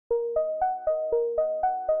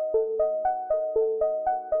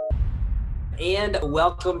and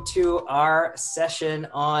welcome to our session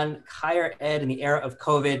on higher ed in the era of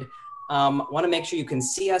COVID. Want to make sure you can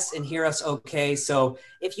see us and hear us okay. So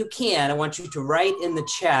if you can, I want you to write in the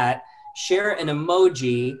chat, share an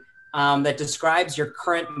emoji that describes your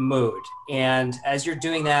current mood. And as you're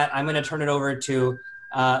doing that, I'm going to turn it over to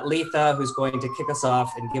Letha, who's going to kick us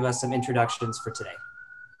off and give us some introductions for today.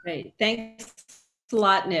 Great, thanks a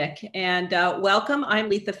lot, Nick. And welcome,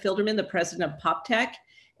 I'm Letha Filderman, the president of PopTech.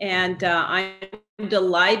 And I'm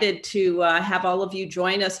delighted to have all of you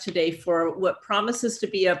join us today for what promises to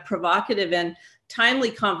be a provocative and timely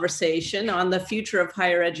conversation on the future of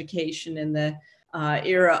higher education in the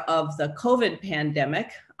era of the COVID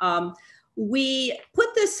pandemic. We put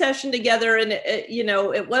this session together and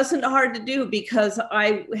it wasn't hard to do because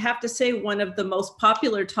I have to say one of the most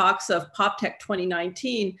popular talks of PopTech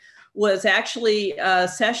 2019 was actually a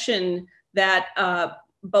session that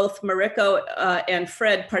both Mariko and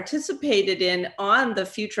Fred participated in on the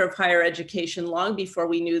future of higher education long before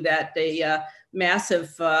we knew that a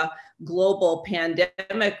massive global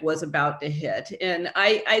pandemic was about to hit. And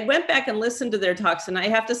I went back and listened to their talks, and I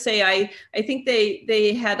have to say, I think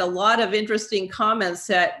they had a lot of interesting comments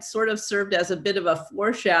that sort of served as a bit of a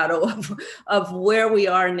foreshadow of where we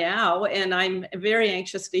are now. And I'm very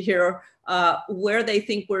anxious to hear where they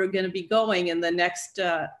think we're going to be going in the next,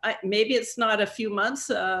 maybe it's not a few months,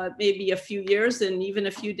 maybe a few years and even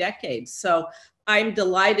a few decades. So I'm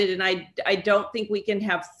delighted, and I don't think we can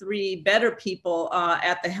have three better people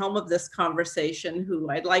at the helm of this conversation who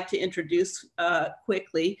I'd like to introduce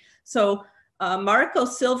quickly. So Mariko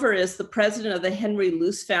Silver is the president of the Henry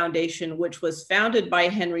Luce Foundation, which was founded by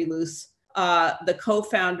Henry Luce, the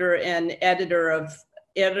co-founder and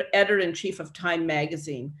editor-in-chief of Time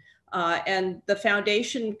magazine. And the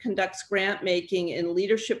foundation conducts grant making in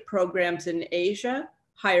leadership programs in Asia,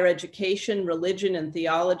 higher education, religion and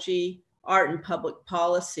theology, art and public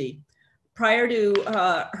policy. Prior to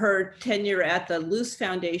her tenure at the Luce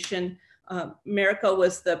Foundation, Mariko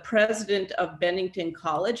was the president of Bennington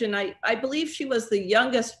College, and I believe she was the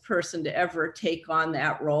youngest person to ever take on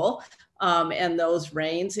that role and those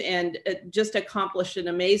reins, and just accomplished an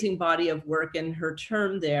amazing body of work in her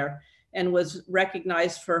term there, and was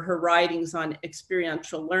recognized for her writings on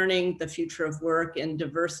experiential learning, the future of work, and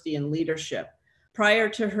diversity and leadership. Prior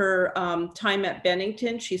to her time at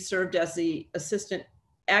Bennington, she served as the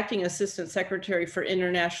acting assistant secretary for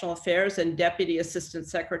international affairs and deputy assistant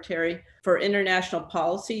secretary for international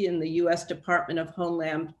policy in the U.S. Department of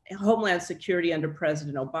Homeland Security under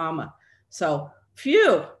President Obama. So,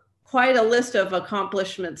 quite a list of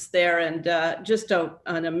accomplishments there, and just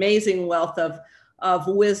an amazing wealth of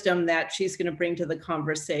wisdom that she's going to bring to the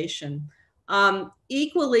conversation.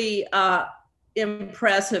 Equally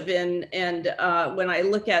impressive and when I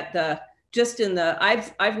look at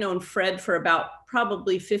I've known Fred for about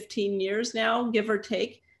probably 15 years now, give or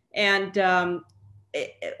take, and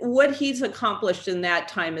what he's accomplished in that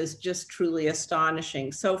time is just truly astonishing.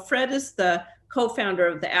 So Fred is the co-founder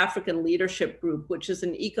of the African Leadership Group, which is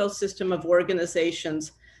an ecosystem of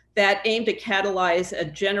organizations that aim to catalyze a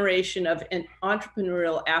generation of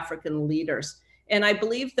entrepreneurial African leaders. And I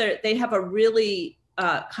believe that they have a really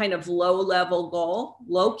kind of low-level goal,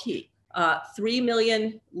 low-key, 3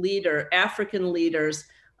 million African leaders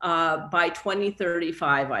by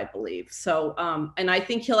 2035, I believe. So, and I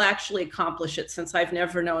think he'll actually accomplish it, since I've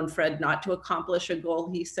never known Fred not to accomplish a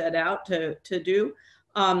goal he set out to do.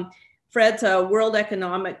 Fred's a World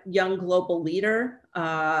Economic Young Global Leader,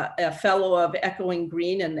 a fellow of Echoing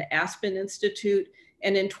Green and the Aspen Institute.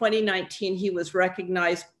 And in 2019, he was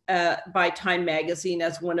recognized by Time magazine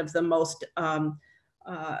as one of the most, I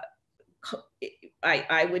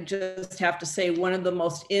would just have to say, one of the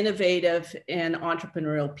most innovative and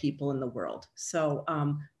entrepreneurial people in the world. So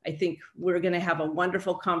I think we're going to have a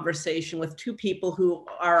wonderful conversation with two people who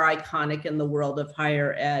are iconic in the world of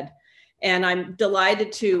higher ed. And I'm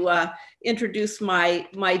delighted to introduce my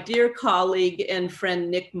dear colleague and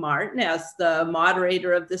friend, Nick Martin, as the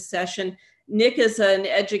moderator of this session. Nick is an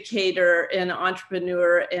educator and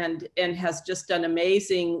entrepreneur and has just done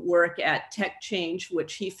amazing work at Tech Change,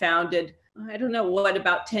 which he founded, I don't know,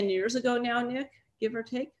 about 10 years ago now, Nick, give or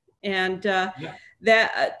take? And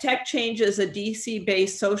that Tech Change is a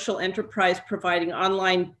DC-based social enterprise providing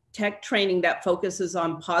online tech training that focuses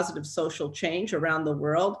on positive social change around the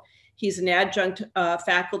world. He's an adjunct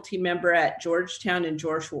faculty member at Georgetown and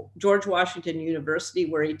George Washington University,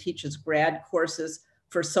 where he teaches grad courses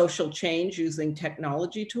for social change using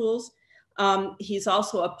technology tools. He's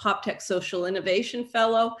also a PopTech Social Innovation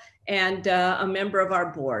Fellow and a member of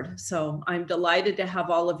our board. So I'm delighted to have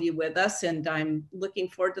all of you with us, and I'm looking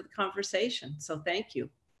forward to the conversation. So thank you.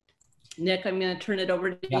 Nick, I'm going to turn it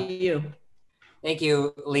over to Yeah. you. Thank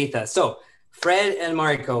you, Letha. So, Fred and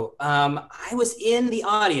Mariko, I was in the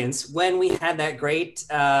audience when we had that great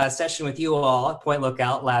session with you all at Point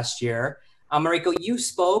Lookout last year. Mariko, you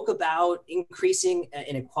spoke about increasing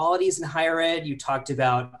inequalities in higher ed. You talked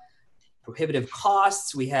about prohibitive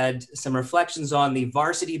costs. We had some reflections on the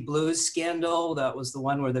varsity blues scandal. That was the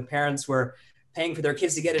one where the parents were paying for their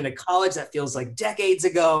kids to get into college. That feels like decades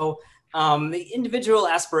ago. The individual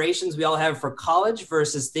aspirations we all have for college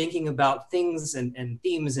versus thinking about things and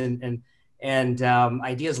themes and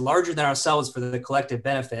ideas larger than ourselves for the collective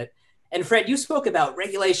benefit. And Fred, you spoke about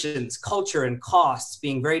regulations, culture, and costs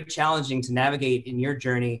being very challenging to navigate in your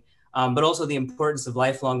journey, but also the importance of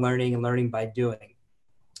lifelong learning and learning by doing.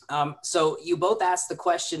 So you both asked the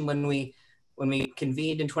question when we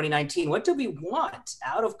convened in 2019, what do we want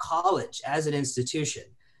out of college as an institution?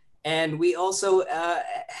 And we also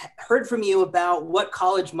heard from you about what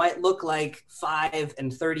college might look like 5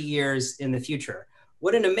 and 30 years in the future.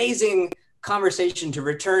 What an amazing conversation to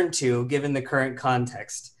return to given the current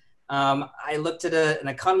context. I looked at an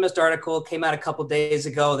Economist article, came out a couple days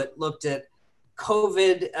ago, that looked at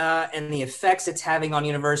COVID and the effects it's having on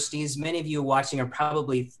universities. Many of you watching are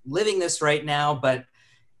probably living this right now, but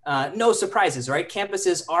no surprises, right?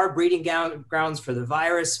 Campuses are breeding grounds for the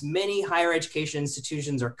virus. Many higher education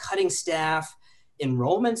institutions are cutting staff.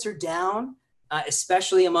 Enrollments are down,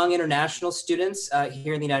 especially among international students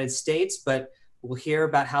here in the United States, but we'll hear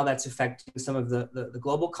about how that's affecting some of the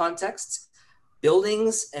global contexts.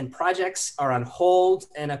 Buildings and projects are on hold,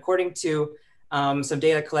 and according to some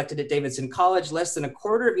data collected at Davidson College, less than a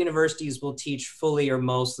quarter of universities will teach fully or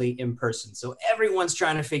mostly in person. So everyone's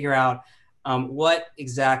trying to figure out what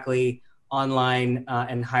exactly online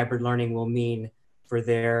and hybrid learning will mean for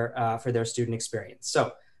their student experience.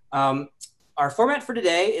 So our format for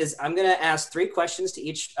today is I'm going to ask 3 questions to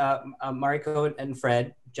each, Mariko and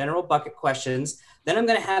Fred, general bucket questions. Then I'm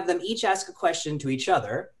going to have them each ask a question to each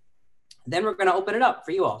other. Then we're going to open it up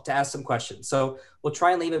for you all to ask some questions. So we'll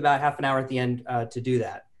try and leave about half an hour at the end to do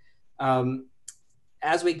that.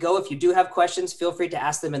 As we go, if you do have questions, feel free to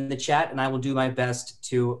ask them in the chat, and I will do my best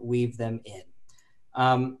to weave them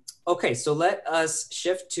in. Okay, so let us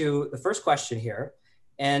shift to the first question here.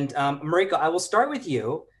 And Mariko, I will start with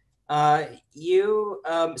you. You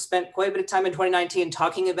spent quite a bit of time in 2019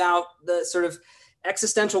 talking about the sort of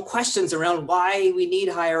existential questions around why we need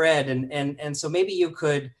higher ed. And so maybe you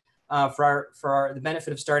could, for the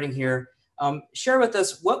benefit of starting here, share with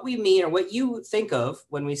us what we mean or what you think of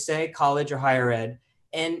when we say college or higher ed,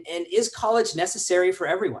 and is college necessary for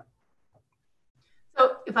everyone?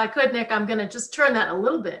 So if I could, Nick, I'm going to just turn that a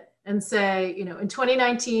little bit and say, you know, in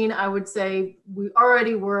 2019, I would say we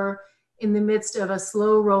already were in the midst of a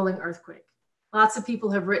slow rolling earthquake. Lots of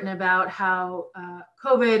people have written about how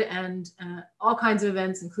COVID and all kinds of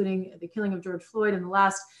events, including the killing of George Floyd in the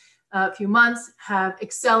last few months, have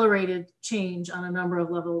accelerated change on a number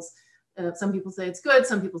of levels. Some people say it's good,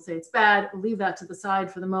 some people say it's bad. We'll leave that to the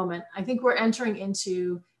side for the moment. I think we're entering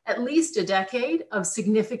into at least a decade of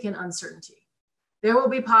significant uncertainty. There will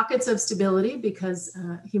be pockets of stability because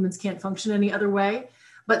humans can't function any other way,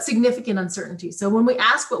 but significant uncertainty. So when we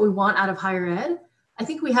ask what we want out of higher ed, I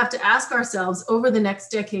think we have to ask ourselves over the next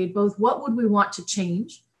decade, both what would we want to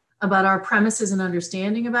change about our premises and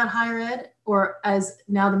understanding about higher ed, or as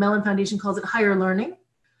now the Mellon Foundation calls it, higher learning,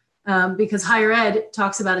 because higher ed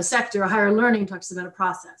talks about a sector, higher learning talks about a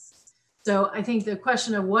process. So I think the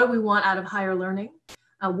question of what do we want out of higher learning,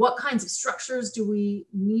 what kinds of structures do we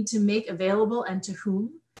need to make available and to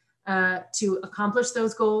whom to accomplish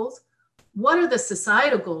those goals? What are the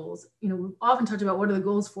societal goals? You know, we've often talked about what are the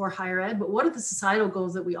goals for higher ed, but what are the societal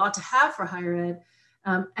goals that we ought to have for higher ed?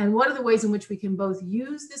 And what are the ways in which we can both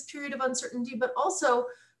use this period of uncertainty, but also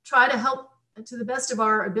try to help to the best of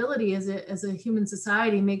our ability as a human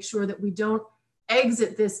society, make sure that we don't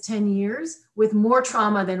exit this 10 years with more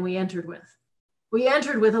trauma than we entered with. We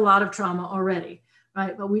entered with a lot of trauma already.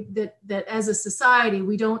 Right, but that as a society,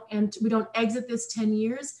 we don't exit this 10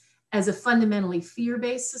 years as a fundamentally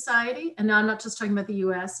fear-based society. And now I'm not just talking about the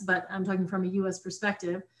US, but I'm talking from a US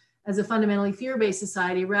perspective, as a fundamentally fear-based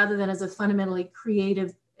society rather than as a fundamentally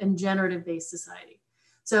creative and generative-based society.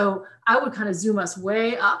 So I would kind of zoom us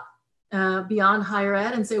way up beyond higher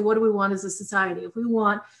ed and say, what do we want as a society? If we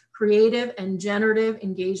want creative and generative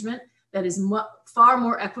engagement that is far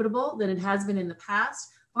more equitable than it has been in the past,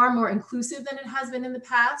 far more inclusive than it has been in the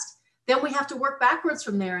past, then we have to work backwards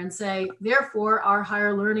from there and say, therefore, our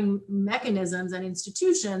higher learning mechanisms and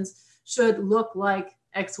institutions should look like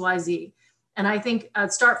XYZ. And I think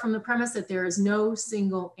I'd start from the premise that there is no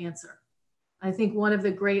single answer. I think one of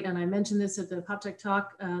the great, and I mentioned this at the PopTech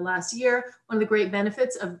talk last year, one of the great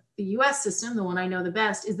benefits of the US system, the one I know the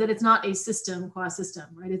best, is that it's not a system qua system,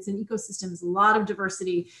 right? It's an ecosystem. There's a lot of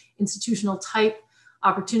diversity, institutional type,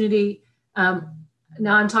 opportunity.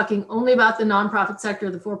 Now I'm talking only about the nonprofit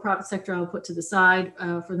sector. The for-profit sector I'll put to the side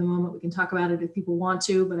for the moment. We can talk about it if people want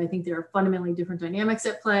to, but I think there are fundamentally different dynamics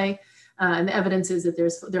at play. And the evidence is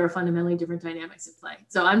that there are fundamentally different dynamics at play.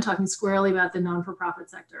 So I'm talking squarely about the non-for-profit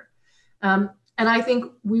sector. And I think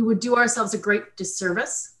we would do ourselves a great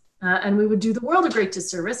disservice, and we would do the world a great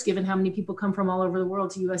disservice, given how many people come from all over the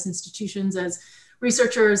world to US institutions as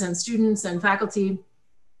researchers and students and faculty.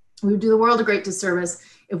 We would do the world a great disservice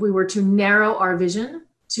if we were to narrow our vision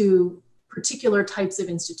to particular types of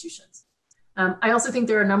institutions. I also think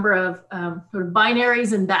there are a number of sort of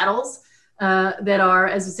binaries and battles that are,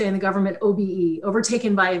 as you say in the government, OBE,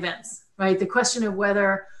 overtaken by events, right? The question of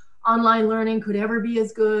whether online learning could ever be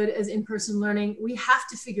as good as in-person learning, we have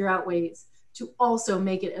to figure out ways to also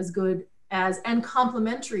make it as good as and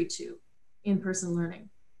complementary to in-person learning.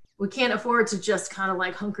 We can't afford to just kind of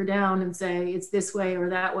like hunker down and say it's this way or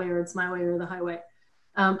that way, or it's my way or the highway.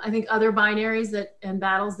 I think other binaries and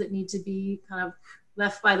battles that need to be kind of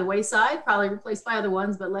left by the wayside, probably replaced by other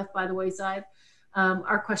ones, but left by the wayside,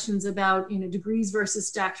 are questions about degrees versus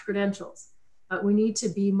stacked credentials. We need to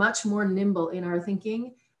be much more nimble in our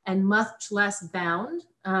thinking and much less bound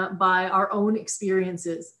by our own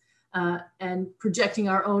experiences and projecting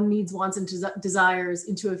our own needs, wants, and desires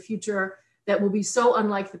into a future that will be so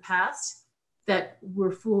unlike the past that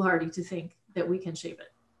we're foolhardy to think that we can shape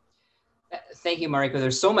it. Thank you, Mariko.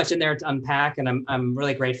 There's so much in there to unpack, and I'm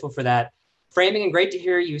really grateful for that framing, and great to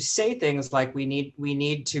hear you say things like we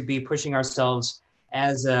need to be pushing ourselves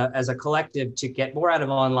as a collective to get more out of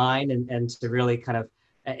online and to really kind of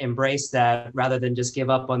embrace that rather than just give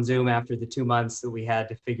up on Zoom after the 2 months that we had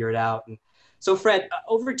to figure it out. And so Fred,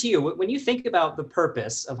 over to you. When you think about the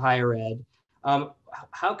purpose of higher ed,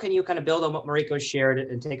 how can you kind of build on what Mariko shared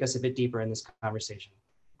and take us a bit deeper in this conversation?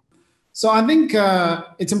 So I think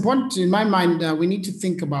it's important in my mind, we need to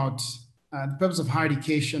think about the purpose of higher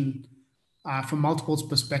education from multiple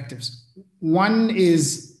perspectives. One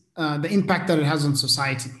is the impact that it has on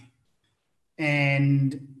society.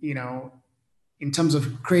 And, in terms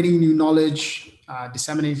of creating new knowledge,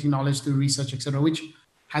 disseminating knowledge through research, et cetera, which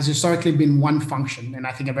has historically been one function, and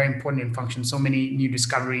I think a very important function. So many new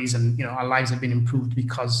discoveries, and our lives have been improved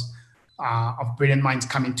because of brilliant minds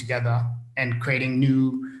coming together and creating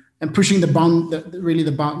new and pushing the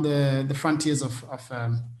frontiers of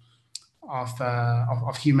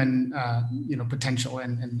human potential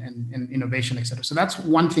and innovation, et cetera. So that's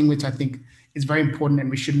one thing which I think is very important, and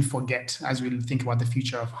we shouldn't forget as we think about the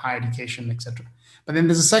future of higher education, et cetera. But then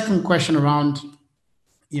there's a second question around,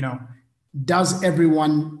 does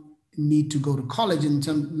everyone need to go to college? In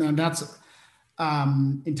terms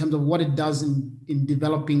of what it does in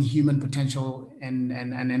developing human potential and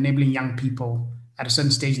enabling young people at a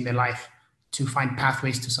certain stage in their life to find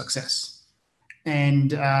pathways to success.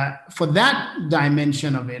 And for that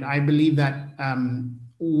dimension of it, I believe that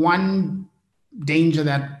one danger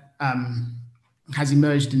that has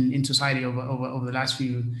emerged in society over the last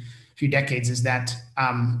few decades is that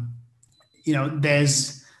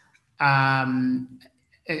there's I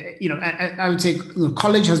would say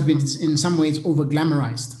college has been in some ways over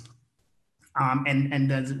glamorized, and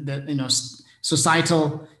the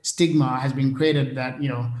societal stigma has been created that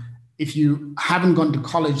if you haven't gone to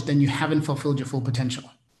college, then you haven't fulfilled your full potential.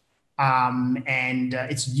 And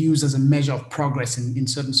it's used as a measure of progress in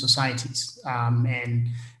certain societies. And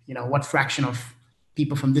what fraction of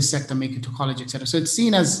people from this sector make it to college, et cetera. So it's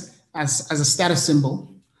seen as a status symbol,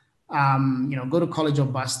 go to college or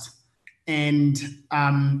bust. And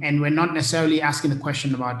we're not necessarily asking the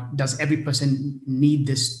question about, does every person need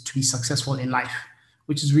this to be successful in life?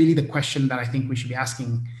 Which is really the question that I think we should be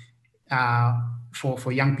asking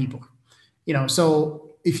for young people.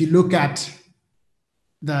 So if you look at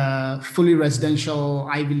the fully residential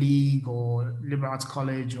Ivy League or liberal arts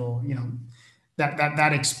college, or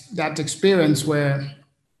that experience where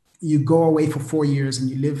you go away for 4 years and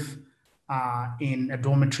you live in a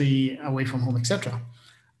dormitory away from home, etc.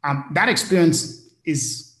 That experience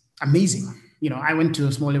is amazing. I went to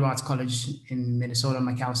a small liberal arts college in Minnesota,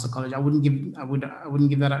 Macalester College. I wouldn't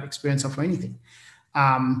give that experience up for anything.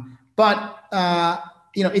 But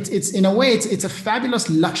it's in a way, it's a fabulous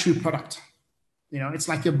luxury product. It's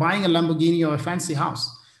like you're buying a Lamborghini or a fancy house.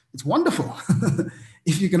 It's wonderful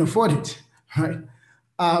if you can afford it, right?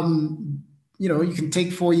 You can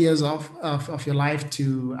take 4 years of your life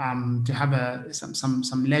to have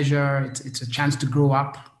some leisure. It's a chance to grow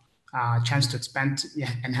up a chance to expand,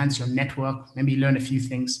 enhance your network, maybe learn a few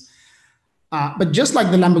things. But just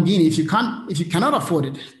like the Lamborghini, if you cannot afford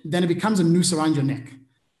it, then it becomes a noose around your neck,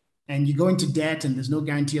 and you go into debt, and there's no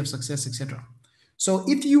guarantee of success, etc. So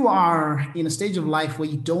if you are in a stage of life where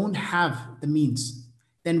you don't have the means,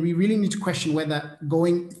 then we really need to question whether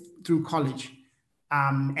going through college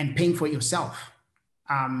and paying for it yourself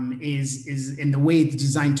is in the way it's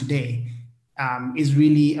designed today is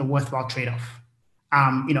really a worthwhile trade-off.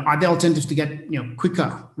 Are there alternatives to get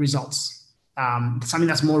quicker results? Something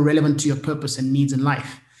that's more relevant to your purpose and needs in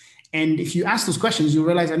life. And if you ask those questions, you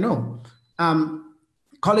realize that no,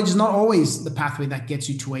 college is not always the pathway that gets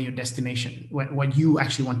you to where your destination, what you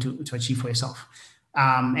actually want to achieve for yourself.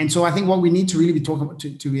 And so I think what we need to really be talking about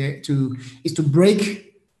is to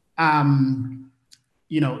break,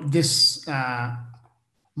 this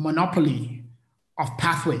monopoly of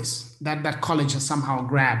pathways that college has somehow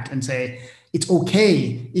grabbed, and say, it's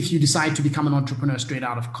okay if you decide to become an entrepreneur straight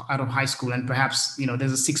out of high school, and perhaps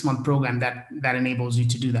there's a 6-month program that enables you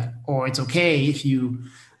to do that, or it's okay if you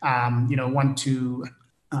want to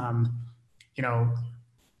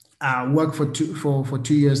work for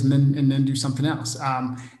 2 years and then do something else.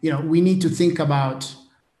 We need to think about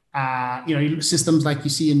systems like you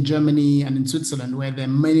see in Germany and in Switzerland, where there are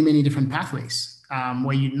many different pathways,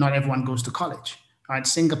 where not everyone goes to college. Right?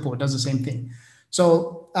 Singapore does the same thing.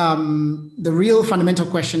 So the real fundamental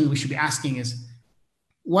question we should be asking is,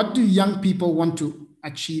 what do young people want to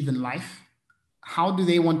achieve in life? How do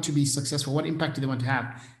they want to be successful? What impact do they want to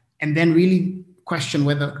have? And then really question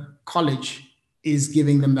whether college is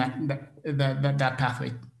giving them that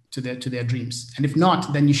pathway to their dreams. And if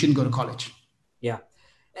not, then you shouldn't go to college. Yeah.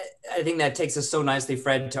 I think that takes us so nicely,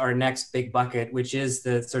 Fred, to our next big bucket, which is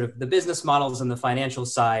the sort of the business models and the financial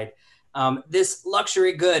side. This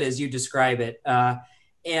luxury good, as you describe it.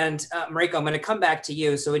 And Mariko, I'm going to come back to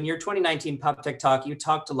you. So in your 2019 PopTech talk, you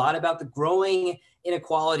talked a lot about the growing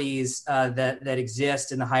inequalities that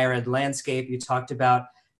exist in the higher ed landscape. You talked about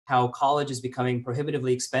how college is becoming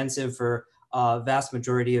prohibitively expensive for a vast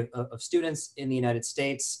majority of students in the United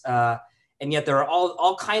States. And yet there are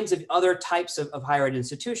all kinds of other types of higher ed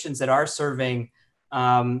institutions that are serving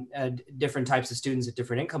different types of students at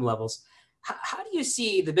different income levels. How do you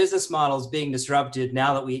see the business models being disrupted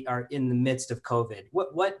now that we are in the midst of COVID?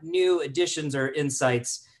 What new additions or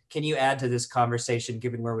insights can you add to this conversation,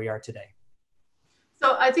 given where we are today?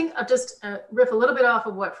 So I think I'll just riff a little bit off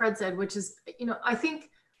of what Fred said, which is, I think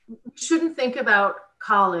we shouldn't think about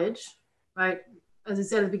college, right? As I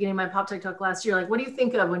said at the beginning of my PopTech talk last year, like, what do you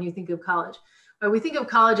think of when you think of college? Right? We think of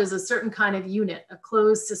college as a certain kind of unit, a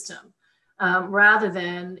closed system. Rather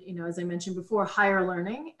than, as I mentioned before, higher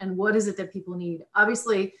learning, and what is it that people need?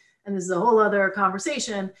 Obviously, and this is a whole other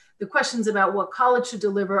conversation, the questions about what college should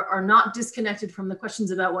deliver are not disconnected from the questions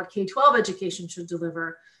about what K-12 education should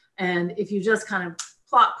deliver. And if you just kind of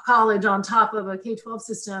plop college on top of a K-12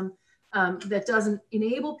 system that doesn't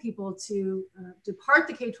enable people to depart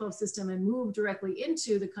the K-12 system and move directly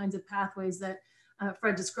into the kinds of pathways that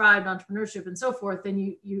Fred described, entrepreneurship and so forth, then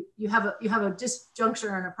you have a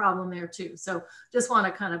disjuncture and a problem there too. So just want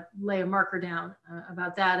to kind of lay a marker down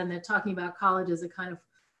about that, and that talking about college as a kind of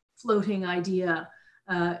floating idea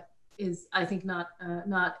is, I think, not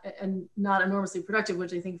enormously productive,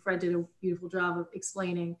 which I think Fred did a beautiful job of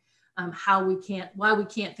explaining why we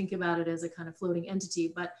can't think about it as a kind of floating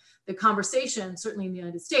entity. But the conversation, certainly in the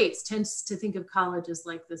United States, tends to think of college as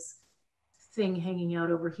like this thing hanging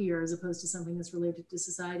out over here, as opposed to something that's related to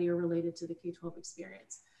society or related to the K-12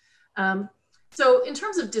 experience. So in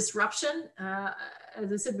terms of disruption,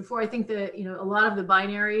 as I said before, I think that a lot of the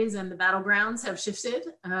binaries and the battlegrounds have shifted,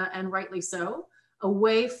 and rightly so,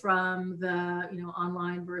 away from the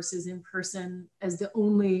online versus in person as the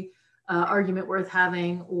only argument worth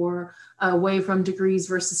having, or away from degrees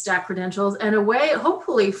versus stack credentials, and away,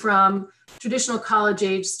 hopefully, from traditional college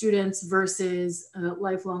age students versus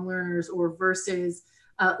lifelong learners, or versus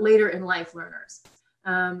later in life learners.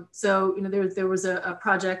 So there was a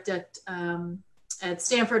project at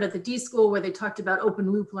Stanford at the D School where they talked about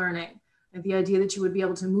open loop learning, and the idea that you would be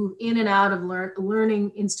able to move in and out of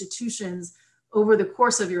learning institutions over the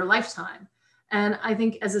course of your lifetime. And I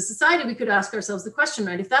think as a society, we could ask ourselves the question,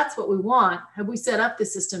 right, if that's what we want, have we set up the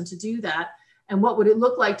system to do that? And what would it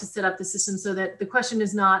look like to set up the system so that the question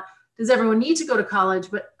is not, does everyone need to go to college,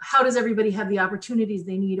 but how does everybody have the opportunities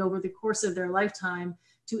they need over the course of their lifetime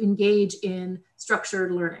to engage in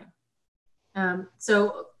structured learning?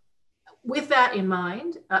 So with that in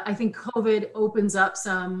mind, I think COVID opens up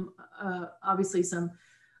some, obviously some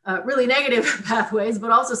really negative pathways, but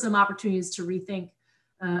also some opportunities to rethink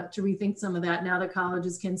to rethink some of that now that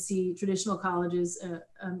colleges can see, traditional colleges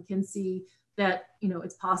can see that, you know,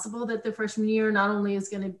 it's possible that the freshman year not only is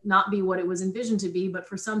going to not be what it was envisioned to be, but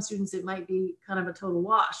for some students it might be kind of a total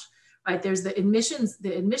wash, right? There's the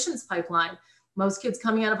admissions pipeline. Most kids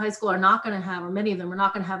coming out of high school are not going to have, or many of them are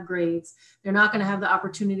not going to have grades. They're not going to have the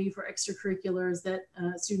opportunity for extracurriculars that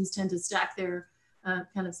students tend to stack their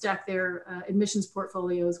admissions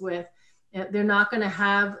portfolios with. They're not going to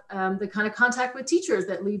have the kind of contact with teachers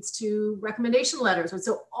that leads to recommendation letters. And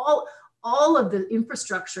so all of the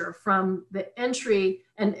infrastructure from the entry,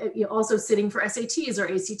 and also sitting for SATs or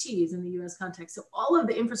ACTs in the US context. So all of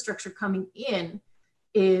the infrastructure coming in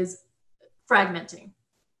is fragmenting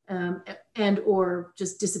and or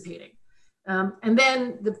just dissipating. And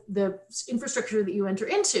then the infrastructure that you enter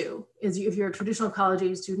into is, if you're a traditional college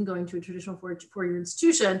age student going to a traditional four-year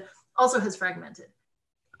institution, also has fragmented.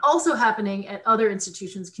 Also happening at other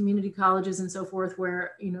institutions, community colleges and so forth,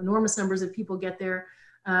 where, you know, enormous numbers of people get their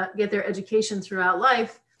education throughout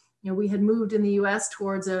life. You know, we had moved in the US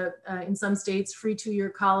towards in some states, free 2-year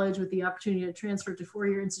college with the opportunity to transfer to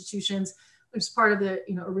 4-year institutions, which is part of the,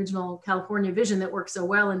 you know, original California vision that worked so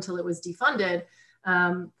well until it was defunded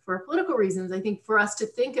for political reasons. I think for us to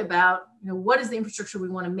think about, you know, what is the infrastructure we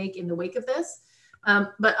want to make in the wake of this?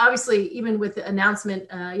 But obviously, even with the announcement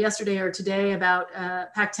yesterday or today about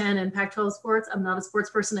Pac-10 and Pac-12 sports, I'm not a sports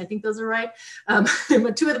person. I think those are right.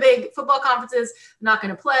 But 2 of the big football conferences not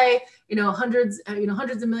going to play. You know, hundreds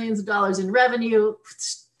of millions of dollars in revenue.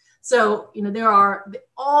 So, you know, there are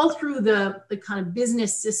all through the kind of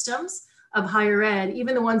business systems of higher ed,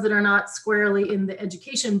 even the ones that are not squarely in the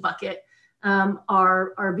education bucket,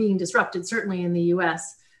 are being disrupted. Certainly in the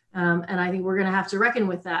U.S. And I think we're going to have to reckon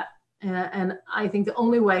with that. And I think the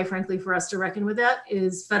only way, frankly, for us to reckon with that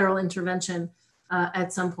is federal intervention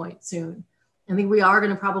at some point soon. I think we are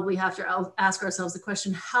going to probably have to ask ourselves the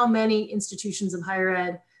question, how many institutions of higher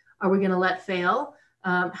ed are we going to let fail?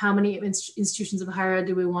 How many institutions of higher ed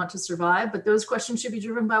do we want to survive? But those questions should be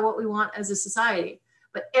driven by what we want as a society.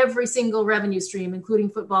 But every single revenue stream, including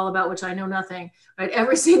football, about which I know nothing, right?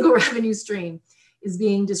 Every single revenue stream is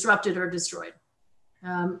being disrupted or destroyed.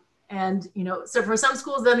 And, you know, so for some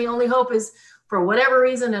schools, then the only hope is, for whatever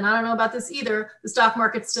reason, and I don't know about this either, the stock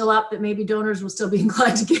market's still up, that maybe donors will still be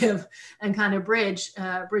inclined to give and kind of bridge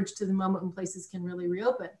to the moment when places can really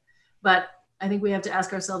reopen. But I think we have to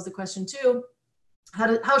ask ourselves the question too,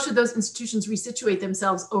 how should those institutions resituate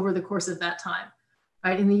themselves over the course of that time?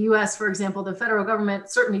 Right? In the US, for example, the federal government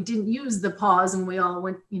certainly didn't use the pause and we all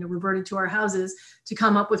went, you know, reverted to our houses to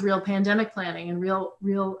come up with real pandemic planning and real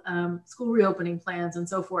school reopening plans and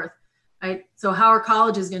so forth. Right? So how are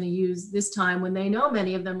colleges going to use this time when they know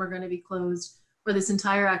many of them are going to be closed for this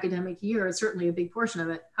entire academic year, or certainly a big portion of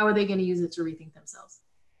it? How are they going to use it to rethink themselves?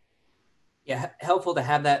 Yeah, helpful to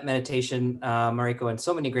have that meditation, Mariko, and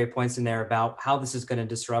so many great points in there about how this is going to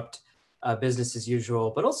disrupt business as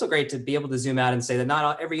usual, but also great to be able to zoom out and say that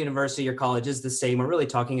not every university or college is the same. We're really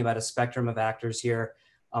talking about a spectrum of actors here,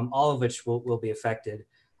 all of which will be affected.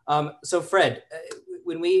 So Fred,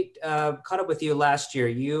 when we caught up with you last year,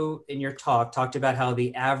 you in your talk talked about how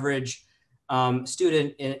the average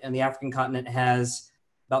student in the African continent has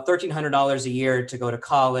about $1,300 a year to go to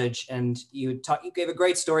college. And you gave a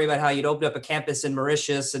great story about how you'd opened up a campus in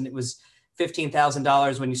Mauritius and it was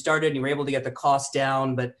 $15,000 when you started and you were able to get the cost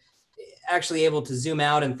down, but actually able to zoom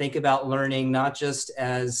out and think about learning, not just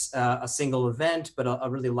as a single event, but a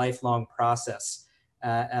really lifelong process.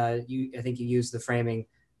 I think you used the framing,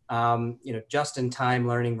 just-in-time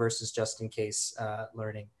learning versus just-in-case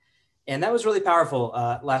learning. And that was really powerful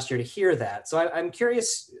last year to hear that. So I'm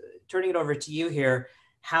curious, turning it over to you here,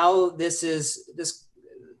 how the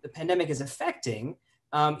pandemic is affecting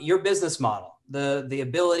your business model, the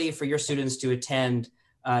ability for your students to attend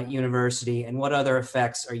university, and what other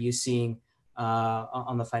effects are you seeing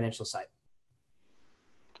on the financial side?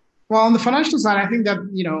 Well, on the financial side, I think that,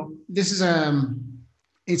 you know, this is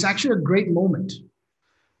it's actually a great moment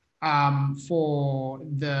for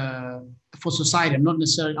society. I'm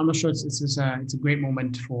not sure it's a great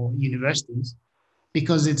moment for universities,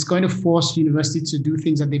 because it's going to force universities to do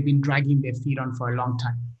things that they've been dragging their feet on for a long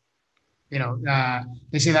time. You know,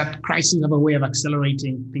 they say that crises have a way of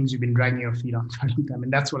accelerating things you've been dragging your feet on for a long time.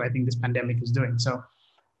 And that's what I think this pandemic is doing. So,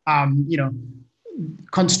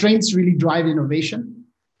 constraints really drive innovation.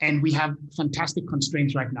 And we have fantastic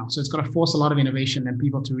constraints right now. So it's going to force a lot of innovation and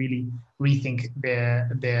people to really rethink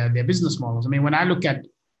their business models. I mean, when I look at,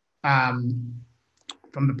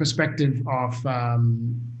 from the perspective of,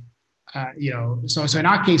 so in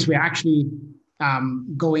our case, we're actually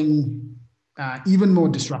going even more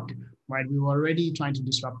disruptive. Right, we were already trying to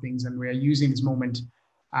disrupt things, and we are using this moment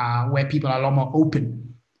where people are a lot more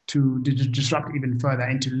open to disrupt even further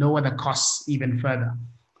and to lower the costs even further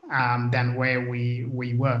than where we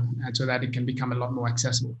were, and so that it can become a lot more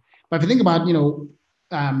accessible. But if you think about,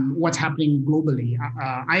 what's happening globally,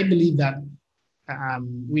 I believe that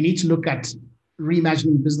we need to look at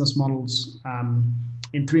reimagining business models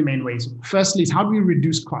in three main ways. Firstly, is how do we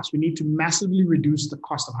reduce costs? We need to massively reduce the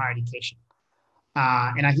cost of higher education.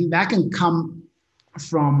 And I think that can come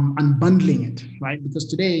from unbundling it, right? Because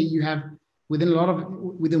today you have,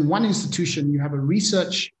 within one institution, you have a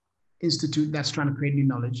research institute that's trying to create new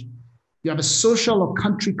knowledge. You have a social or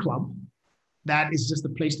country club that is just a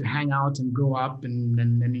place to hang out and grow up and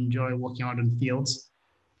enjoy walking out in fields.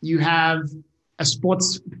 You have a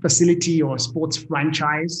sports facility or a sports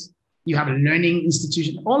franchise. You have a learning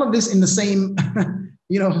institution, all of this in the same,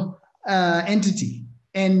 entity,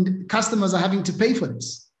 and customers are having to pay for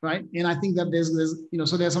this, right? And I think that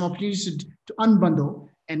so there's some opportunities to unbundle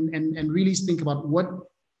and really think about what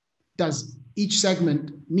does each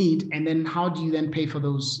segment need, and then how do you then pay for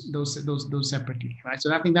those separately, right?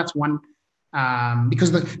 So I think that's one,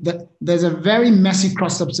 because there's a very messy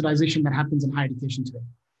cross subsidization that happens in higher education today.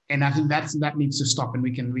 And I think that needs to stop, and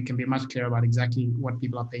we can be much clearer about exactly what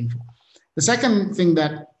people are paying for. The second thing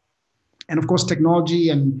and of course, technology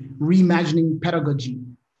and reimagining pedagogy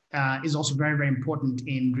is also very, very important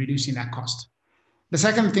in reducing that cost. The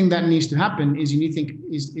second thing that needs to happen is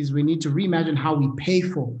we need to reimagine how we pay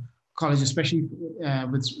for college, especially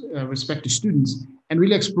with respect to students, and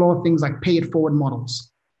really explore things like pay it forward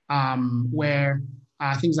models, where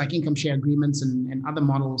things like income share agreements and other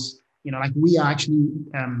models, like we are actually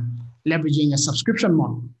leveraging a subscription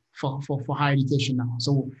model for higher education now.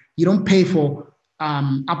 So you don't pay for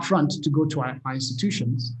upfront to go to our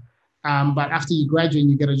institutions, but after you graduate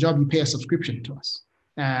and you get a job, you pay a subscription to us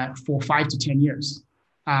for 5 to 10 years,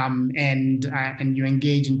 and you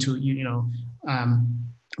engage into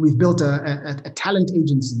we've built a talent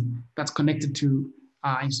agency that's connected to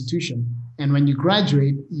our institution, and when you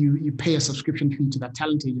graduate, you pay a subscription fee to that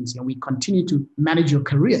talent agency, and we continue to manage your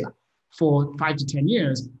career for 5 to 10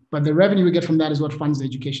 years, but the revenue we get from that is what funds the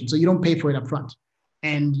education. So you don't pay for it up front,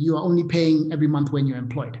 and you are only paying every month when you're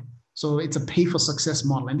employed. So it's a pay for success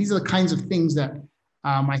model. And these are the kinds of things that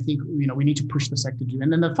I think we need to push the sector to do.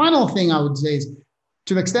 And then the final thing I would say is,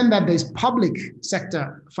 to the extent that there's public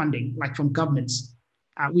sector funding, like from governments,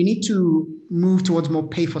 we need to move towards more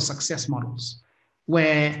pay for success models,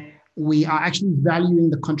 where we are actually valuing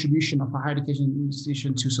the contribution of a higher education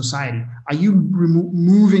institution to society. Are you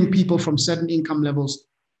moving people from certain income levels?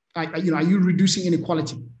 Are you reducing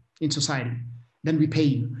inequality in society? Then we pay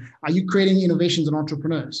you. Are you creating innovations and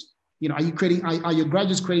entrepreneurs? Are your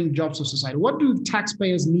graduates creating jobs for society? What do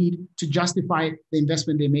taxpayers need to justify the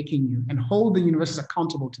investment they're making in you, and hold the universities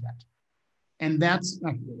accountable to that? And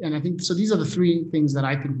I think, so these are the three things that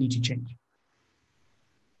I think need to change.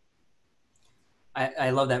 I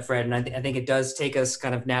love that, Fred. And I think it does take us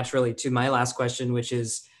kind of naturally to my last question, which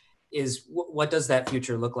is what does that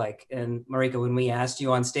future look like? And Marika, when we asked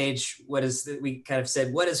you on stage, we kind of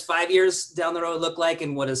said, what does 5 years down the road look like,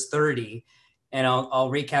 and what is 30? And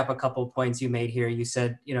I'll recap a couple of points you made here. You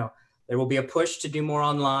said, there will be a push to do more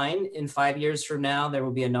online in 5 years from now. There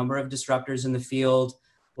will be a number of disruptors in the field.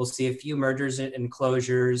 We'll see a few mergers and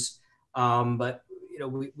closures, but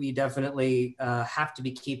we definitely have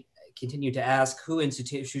to continue to ask who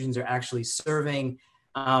institutions are actually serving,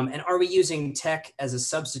 and are we using tech as a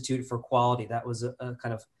substitute for quality? That was a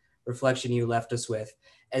kind of reflection you left us with.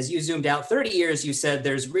 As you zoomed out 30 years, you said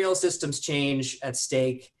there's real systems change at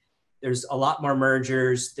stake. There's a lot more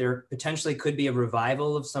mergers. There potentially could be a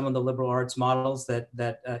revival of some of the liberal arts models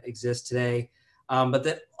that exist today. But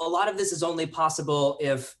that a lot of this is only possible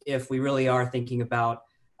if we really are thinking about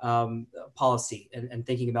policy and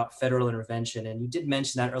thinking about federal intervention. And you did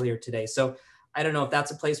mention that earlier today. So I don't know if that's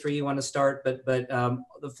a place where you want to start, but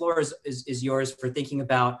the floor is yours for thinking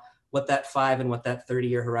about what that 5 and what that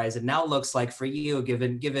 30-year horizon now looks like for you,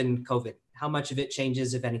 given COVID. How much of it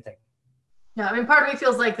changes, if anything? Yeah, I mean, part of me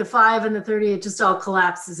feels like the 5 and the 30, it just all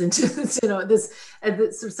collapses into this,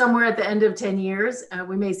 somewhere at the end of 10 years.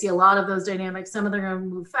 We may see a lot of those dynamics. Some of them are going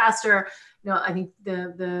to move faster. I think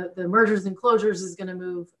the mergers and closures is going to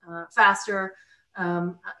move faster.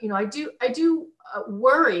 I do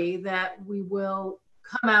worry that we will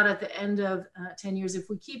come out at the end of 10 years if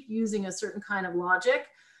we keep using a certain kind of logic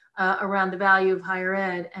around the value of higher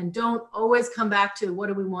ed and don't always come back to what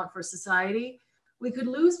do we want for society. We could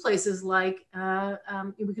lose places like,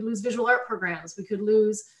 we could lose visual art programs, we could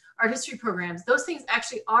lose art history programs. Those things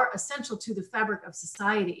actually are essential to the fabric of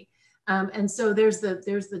society. And so there's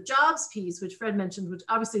the jobs piece, which Fred mentioned, which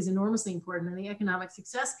obviously is enormously important, and the economic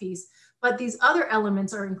success piece. But these other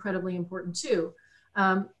elements are incredibly important too.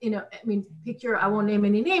 You know, I mean, I won't name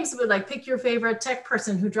any names, but like pick your favorite tech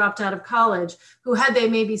person who dropped out of college, who had they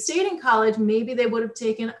maybe stayed in college, maybe they would have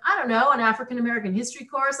taken, I don't know, an African-American history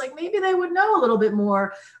course. Like maybe they would know a little bit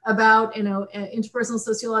more about, you know, interpersonal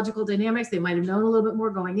sociological dynamics. They might have known a little bit more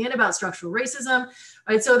going in about structural racism,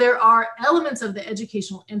 right? So there are elements of the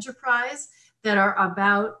educational enterprise that are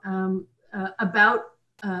about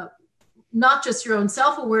not just your own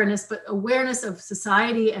self-awareness, but awareness of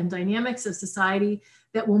society and dynamics of society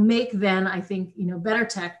that will make then, I think, you know, better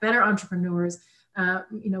tech, better entrepreneurs,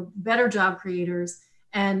 you know, better job creators.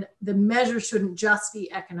 And the measure shouldn't just be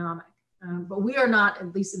economic. But we are not,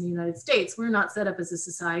 at least in the United States, we're not set up as a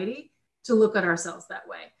society to look at ourselves that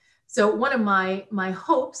way. So one of my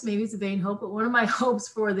hopes, maybe it's a vain hope, but one of my hopes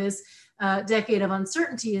for this decade of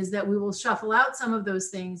uncertainty is that we will shuffle out some of those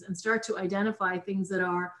things and start to identify things that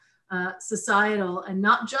are societal and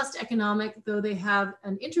not just economic, though they have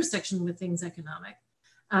an intersection with things economic,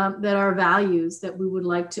 that are values that we would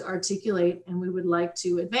like to articulate and we would like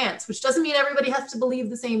to advance, which doesn't mean everybody has to believe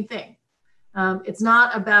the same thing. It's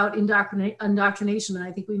not about indoctrination, and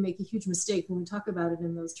I think we make a huge mistake when we talk about it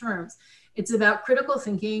in those terms. It's about critical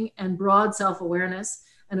thinking and broad self-awareness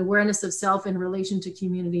and awareness of self in relation to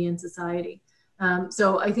community and society.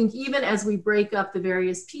 So I think even as we break up the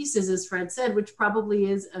various pieces, as Fred said, which probably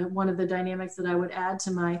is one of the dynamics that I would add to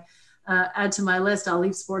my list. I'll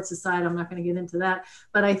leave sports aside. I'm not going to get into that.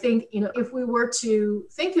 But I think, you know, if we were to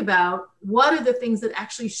think about what are the things that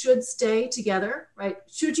actually should stay together, right?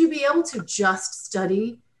 Should you be able to just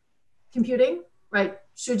study computing, right?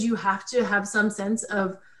 Should you have to have some sense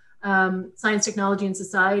of science, technology, and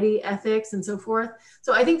society, ethics, and so forth?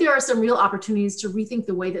 So I think there are some real opportunities to rethink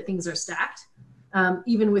the way that things are stacked.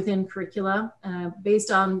 Even within curricula,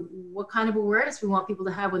 based on what kind of awareness we want people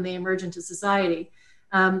to have when they emerge into society.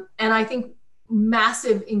 And I think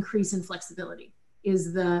massive increase in flexibility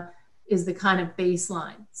is the kind of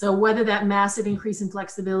baseline. So whether that massive increase in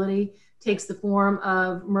flexibility takes the form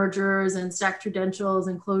of mergers and stacked credentials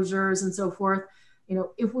and closures and so forth, you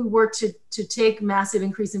know, if we were to take massive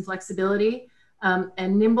increase in flexibility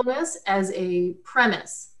and nimbleness as a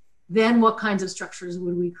premise, then what kinds of structures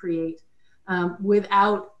would we create?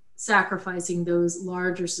 Without sacrificing those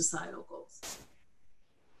larger societal goals.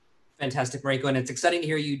 Fantastic, Mariko. And it's exciting to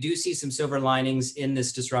hear you do see some silver linings in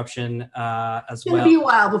this disruption as well. It's going to be a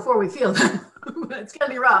while before we feel them. It's going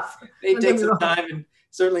to be rough. It takes some time, and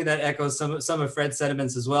certainly that echoes some of Fred's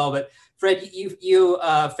sentiments as well. But Fred, you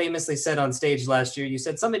famously said on stage last year, you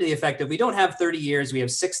said something to the effect of, we don't have 30 years, we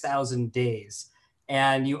have 6,000 days.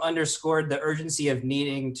 And you underscored the urgency of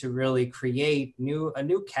needing to really create a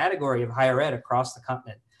new category of higher ed across the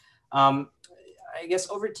continent. I guess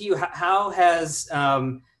over to you. How has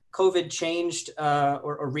COVID changed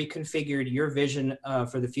or reconfigured your vision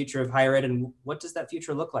for the future of higher ed, and what does that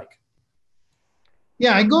future look like?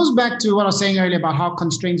 Yeah, it goes back to what I was saying earlier about how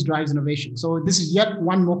constraints drives innovation. So this is yet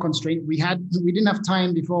one more constraint. We didn't have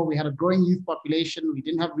time before. We had a growing youth population. We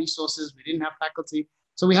didn't have resources. We didn't have faculty.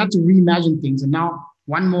 So we had to reimagine things. And now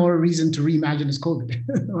one more reason to reimagine is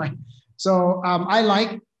COVID, right? So I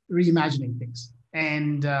like reimagining things.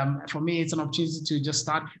 And for me, it's an opportunity to just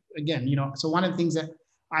start again, you know. So one of the things that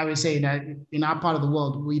I would say that in our part of the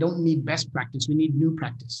world, we don't need best practice, we need new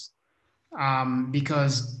practice.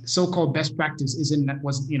 Because so-called best practice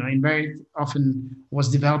was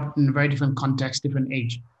developed in a very different context, different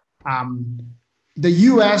age. The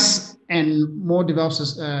US and more developed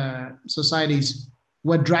societies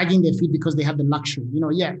were dragging their feet because they had the luxury. You know,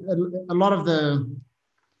 yeah, a lot of the,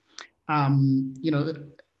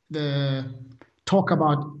 the talk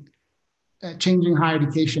about changing higher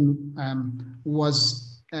education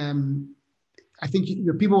was, I think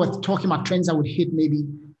people were talking about trends that would hit maybe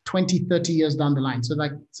 20, 30 years down the line. So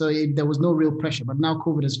there was no real pressure, but now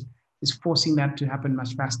COVID is forcing that to happen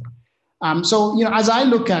much faster. So, you know, as I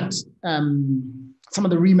look at some of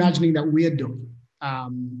the reimagining that we're doing,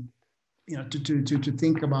 you know, to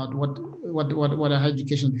think about what our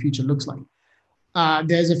education in the future looks like.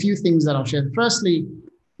 There's a few things that I'll share. Firstly,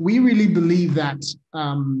 we really believe that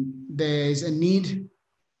there's a need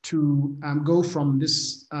to go from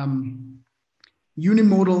this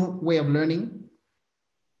unimodal way of learning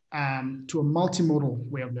to a multimodal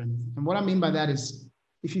way of learning. And what I mean by that is,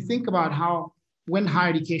 if you think about when higher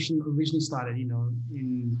education originally started, you know,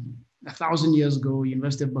 in 1,000 years ago,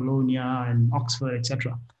 University of Bologna and Oxford,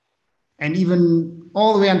 etc., and even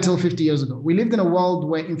all the way until 50 years ago, we lived in a world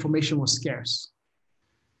where information was scarce.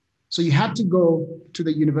 So you had to go to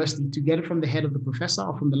the university to get it from the head of the professor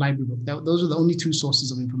or from the library book. Those were the only two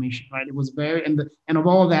sources of information, right? It was very, and of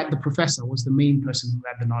all that, the professor was the main person who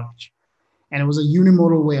had the knowledge. And it was a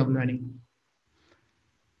unimodal way of learning.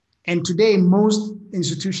 And today, most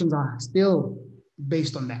institutions are still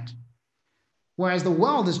based on that. Whereas the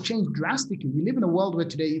world has changed drastically. We live in a world where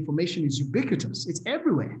today information is ubiquitous. It's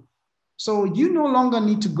everywhere. So you no longer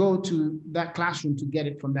need to go to that classroom to get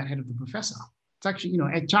it from that head of the professor. It's actually,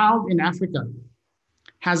 a child in Africa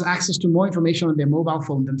has access to more information on their mobile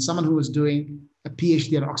phone than someone who was doing a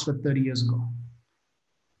PhD at Oxford 30 years ago.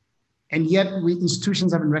 And yet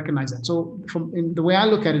institutions haven't recognized that. So the way I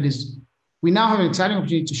look at it is, we now have an exciting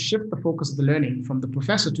opportunity to shift the focus of the learning from the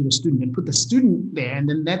professor to the student and put the student there and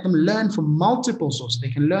then let them learn from multiple sources. They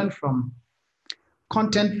can learn from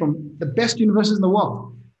content from the best universities in the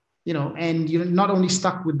world, and you're not only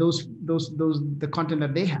stuck with the content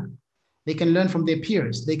that they have. They can learn from their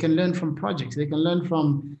peers. They can learn from projects. They can learn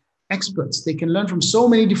from experts. They can learn from so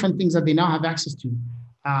many different things that they now have access to,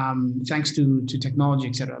 thanks to technology,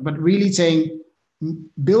 et cetera. But really saying,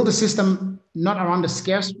 build a system not around a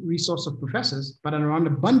scarce resource of professors, but around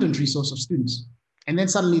an abundant resource of students. And then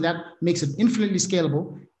suddenly that makes it infinitely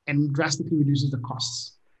scalable and drastically reduces the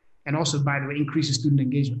costs. And also, by the way, increases student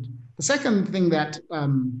engagement. The second thing that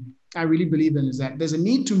I really believe in is that there's a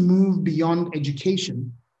need to move beyond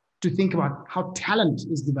education to think about how talent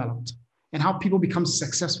is developed and how people become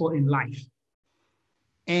successful in life.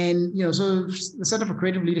 And, so the Center for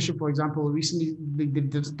Creative Leadership, for example, recently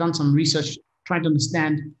they've done some research trying to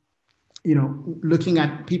understand, looking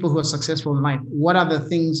at people who are successful in life, what are the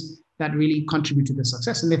things that really contribute to their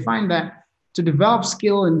success? And they find that to develop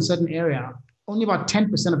skill in a certain area, only about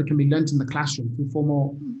 10% of it can be learned in the classroom through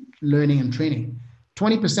formal learning and training.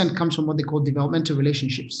 20% comes from what they call developmental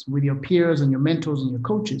relationships with your peers and your mentors and your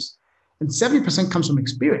coaches. And 70% comes from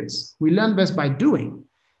experience. We learn best by doing.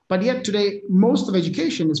 But yet today, most of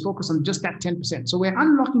education is focused on just that 10%. So we're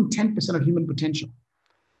unlocking 10% of human potential.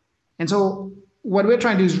 And so what we're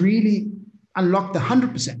trying to do is really unlock the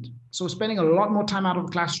 100%. So spending a lot more time out of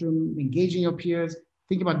the classroom, engaging your peers,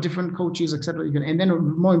 think about different coaches, et cetera. And then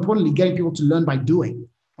more importantly, getting people to learn by doing,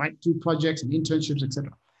 right? Through projects and internships, et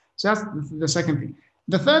cetera. So that's the second thing.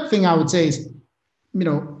 The third thing I would say is,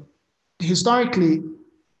 historically,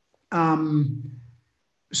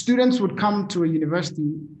 students would come to a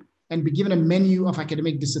university and be given a menu of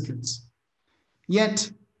academic disciplines.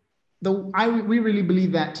 Yet, we really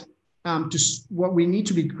believe that what we need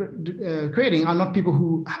to be creating are not people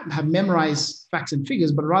who have memorized facts and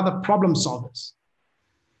figures, but rather problem solvers.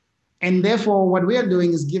 And therefore, what we are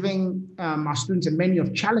doing is giving our students a menu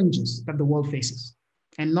of challenges that the world faces,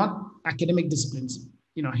 and not academic disciplines,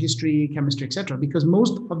 history, chemistry, et cetera, because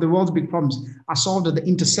most of the world's big problems are solved at the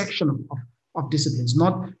intersection of disciplines,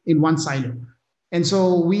 not in one silo. And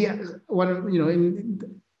so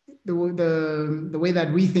the way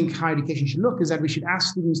that we think higher education should look is that we should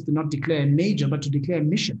ask students to not declare a major, but to declare a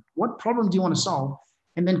mission. What problem do you want to solve?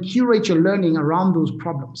 And then curate your learning around those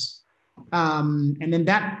problems. And then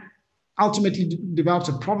that ultimately develops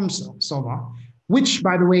a problem solver, which,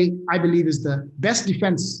 by the way, I believe is the best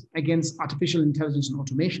defense against artificial intelligence and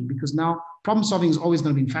automation, because now problem solving is always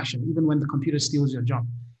going to be in fashion, even when the computer steals your job.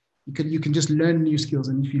 You can just learn new skills.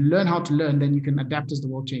 And if you learn how to learn, then you can adapt as the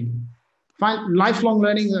world changes. Lifelong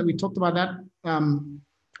learning, we talked about that.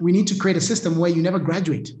 We need to create a system where you never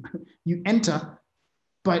graduate. You enter,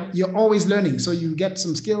 but you're always learning. So you get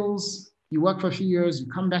some skills, you work for a few years, you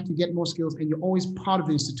come back, you get more skills, and you're always part of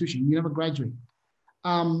the institution. You never graduate.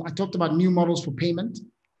 I talked about new models for payment.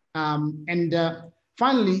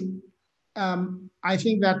 Finally, I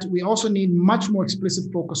think that we also need much more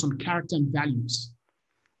explicit focus on character and values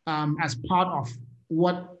as part of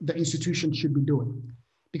what the institution should be doing.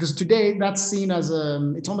 Because today that's seen as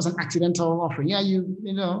it's almost an accidental offering. Yeah,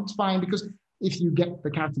 it's fine because if you get the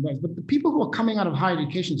character values. But the people who are coming out of higher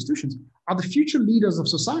education institutions are the future leaders of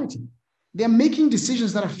society. They're making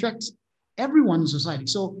decisions that affect everyone in society.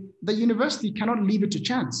 So the university cannot leave it to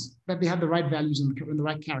chance that they have the right values and the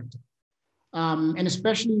right character. And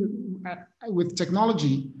especially with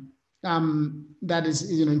technology that is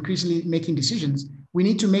increasingly making decisions, we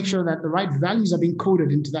need to make sure that the right values are being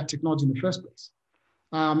coded into that technology in the first place.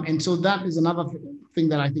 And so that is another thing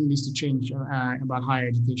that I think needs to change about higher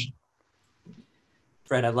education.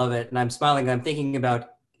 Fred, I love it. And I'm smiling. I'm thinking about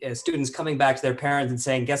students coming back to their parents and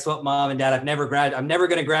saying, guess what, mom and dad, I'm never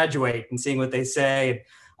going to graduate, and seeing what they say. And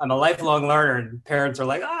I'm a lifelong learner, and parents are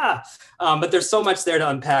like, but there's so much there to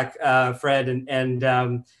unpack, Fred.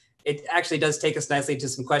 And it actually does take us nicely to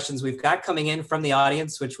some questions we've got coming in from the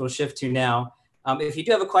audience, which we'll shift to now. If you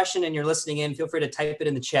do have a question and you're listening in, feel free to type it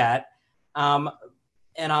in the chat. And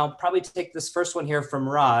I'll probably take this first one here from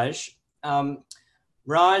Raj.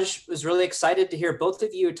 Raj was really excited to hear both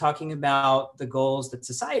of you talking about the goals that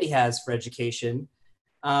society has for education,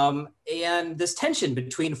 and this tension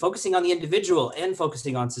between focusing on the individual and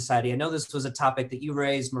focusing on society. I know this was a topic that you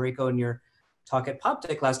raised, Mariko, in your talk at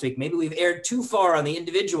PopTech last week. Maybe we've erred too far on the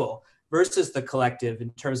individual versus the collective in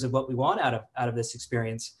terms of what we want out of this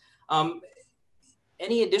experience.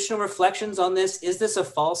 Any additional reflections on this? Is this a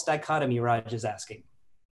false dichotomy, Raj is asking?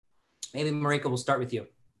 Maybe Mariko, we'll start with you.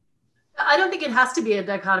 I don't think it has to be a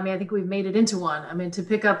dichotomy. I think we've made it into one. I mean, to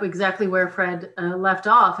pick up exactly where Fred left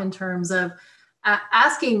off in terms of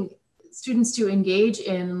asking students to engage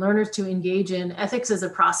in, learners to engage in ethics as a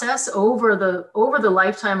process over the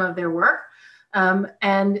lifetime of their work,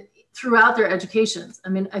 and throughout their educations. I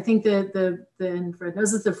mean, I think that and Fred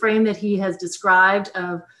knows that the frame that he has described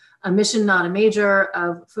of a mission, not a major,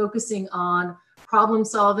 of focusing on problem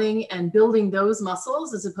solving and building those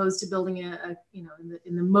muscles, as opposed to building in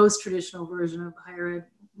the most traditional version of higher ed.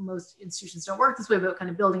 Most institutions don't work this way, but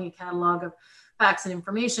kind of building a catalog of facts and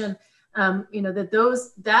information.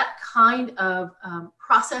 That kind of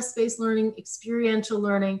process-based learning, experiential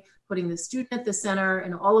learning, putting the student at the center,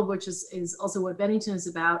 and all of which is also what Bennington is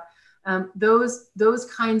about. Those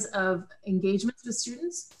kinds of engagements with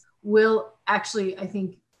students will actually, I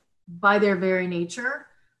think, by their very nature,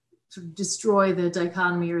 sort of destroy the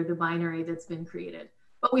dichotomy or the binary that's been created.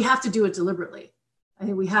 But we have to do it deliberately. I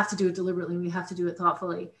think we have to do it deliberately. We have to do it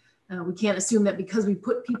thoughtfully. We can't assume that because we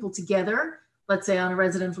put people together, let's say on a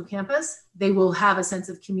residential campus, they will have a sense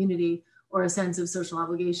of community or a sense of social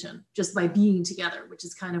obligation just by being together, which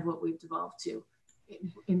is kind of what we've devolved to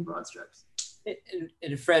in broad strokes.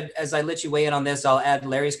 And Fred, as I let you weigh in on this, I'll add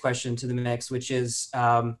Larry's question to the mix, which is,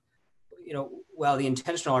 while the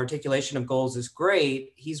intentional articulation of goals is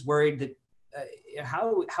great, he's worried that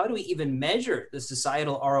how do we even measure the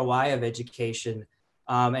societal ROI of education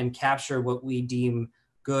and capture what we deem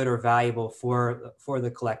good or valuable for the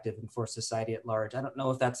collective and for society at large? I don't know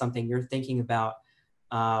if that's something you're thinking about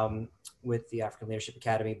with the African Leadership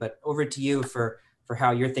Academy, but over to you for how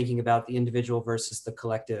you're thinking about the individual versus the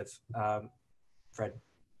collective, Fred.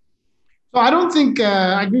 So I don't think,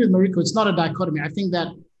 I agree with Mariko, it's not a dichotomy. I think that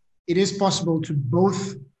it is possible to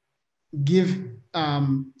both give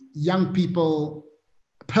young people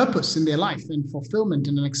purpose in their life and fulfillment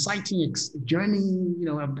and an exciting journey,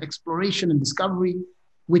 of exploration and discovery,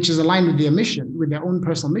 which is aligned with their mission, with their own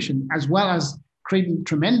personal mission, as well as creating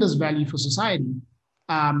tremendous value for society.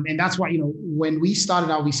 And that's why, when we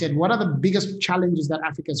started out, we said, what are the biggest challenges that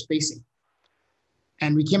Africa is facing?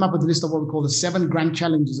 And we came up with a list of what we call the 7 grand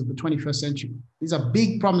challenges of the 21st century. These are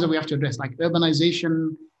big problems that we have to address, like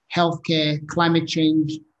urbanization, healthcare, climate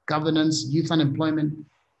change, governance, youth unemployment,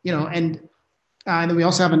 and then we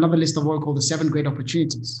also have another list of what we call the 7 great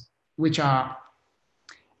opportunities, which are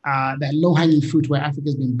the low-hanging fruit where Africa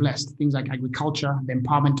has been blessed. Things like agriculture, the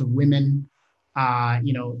empowerment of women,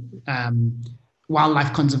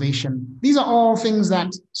 wildlife conservation. These are all things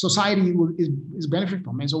that society is benefit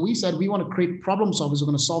from. And so we said we want to create problem solvers who are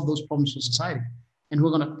going to solve those problems for society, and we're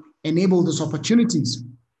going to enable those opportunities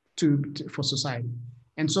for society.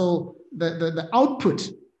 And so the output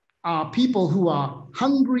are people who are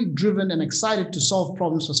hungry, driven, and excited to solve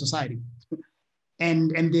problems for society.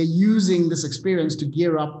 And they're using this experience to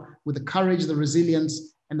gear up with the courage, the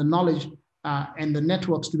resilience, and the knowledge and the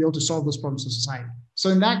networks to be able to solve those problems for society. So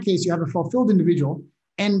in that case, you have a fulfilled individual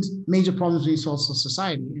and major problems being solved for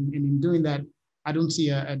society. And in doing that, I don't see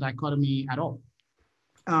a dichotomy at all.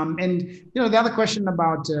 And the other question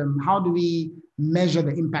about how do we measure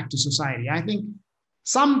the impact to society? I think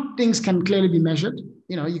some things can clearly be measured.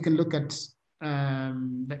 You can look at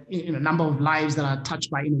the number of lives that are touched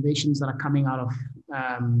by innovations that are coming out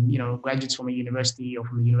of graduates from a university or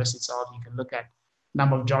from the university itself. You can look at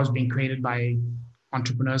number of jobs being created by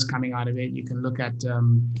entrepreneurs coming out of it. You can look at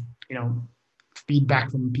feedback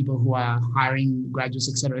from people who are hiring graduates,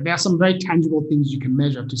 etc. There are some very tangible things you can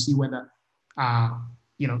measure to see whether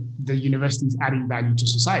the university is adding value to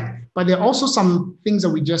society. But there are also some things that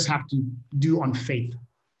we just have to do on faith,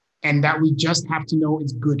 and that we just have to know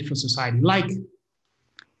is good for society, like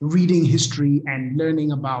reading history and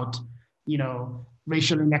learning about,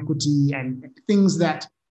 racial inequity and things that,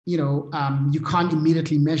 you can't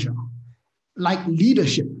immediately measure, like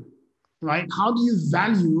leadership, right? How do you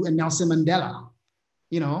value a Nelson Mandela,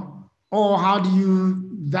 or how do you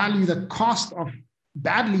value the cost of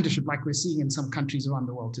bad leadership like we're seeing in some countries around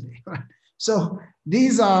the world today, right? So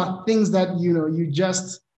these are things that, you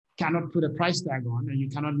just cannot put a price tag on and you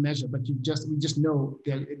cannot measure, but we just know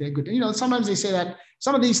they're good. Sometimes they say that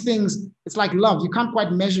some of these things, it's like love. You can't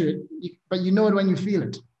quite measure it, but you know it when you feel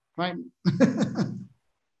it, right?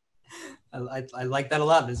 I like that a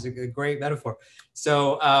lot. This is a great metaphor. So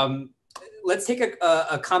let's take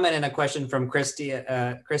a comment and a question from Christy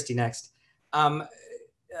next.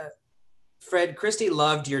 Fred, Christy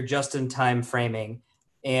loved your just-in-time framing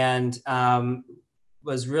and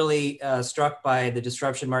was really struck by the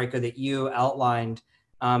disruption, Mariko, that you outlined,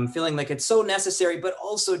 feeling like it's so necessary, but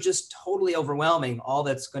also just totally overwhelming, all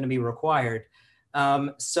that's going to be required.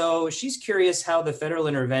 So she's curious how the federal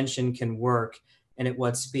intervention can work and at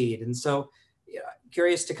what speed. And so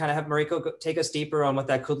curious to kind of have Mariko take us deeper on what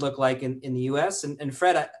that could look like in the US. And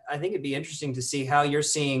Fred, I think it'd be interesting to see how you're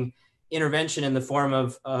seeing intervention in the form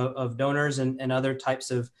of donors and other types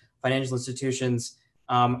of financial institutions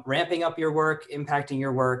ramping up your work, impacting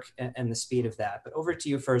your work, and the speed of that. But over to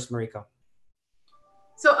you first, Mariko.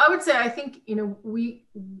 So I would say, I think, we,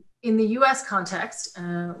 in the US context,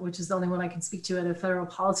 which is the only one I can speak to at a federal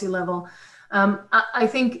policy level, I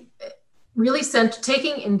think really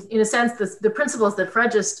taking, in a sense, the principles that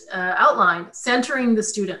Fred just outlined, centering the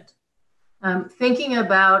student, thinking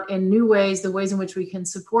about in new ways, the ways in which we can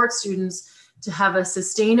support students to have a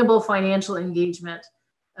sustainable financial engagement,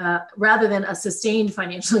 rather than a sustained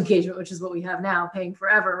financial engagement, which is what we have now, paying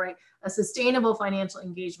forever, right? A sustainable financial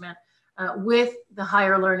engagement with the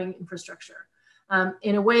higher learning infrastructure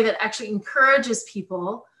in a way that actually encourages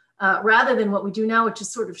people, rather than what we do now, which is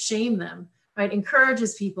sort of shame them, right?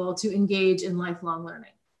 Encourages people to engage in lifelong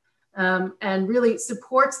learning and really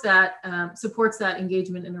supports that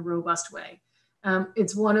engagement in a robust way.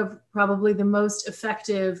 It's one of probably the most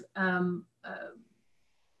effective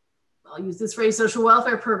I'll use this phrase, social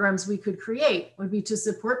welfare programs we could create would be to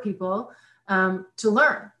support people to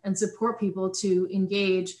learn and support people to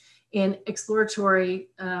engage in exploratory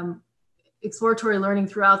learning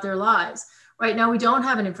throughout their lives. Right now, we don't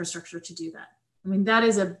have an infrastructure to do that. I mean, that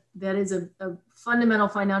is a fundamental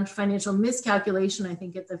financial miscalculation, I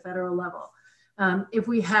think, at the federal level. If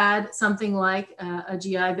we had something like a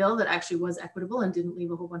GI Bill that actually was equitable and didn't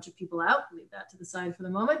leave a whole bunch of people out, leave that to the side for the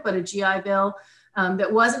moment, but a GI Bill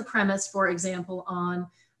that wasn't premised, for example, on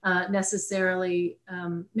necessarily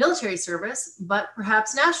military service, but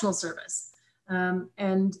perhaps national service.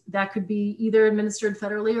 And that could be either administered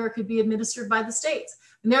federally or it could be administered by the states.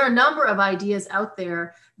 And there are a number of ideas out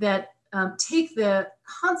there that take the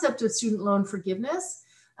concept of student loan forgiveness,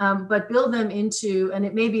 but build them into, and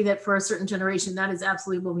it may be that for a certain generation, that is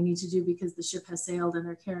absolutely what we need to do because the ship has sailed and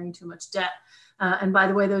they're carrying too much debt. And by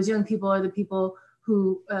the way, those young people are the people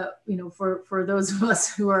who, for those of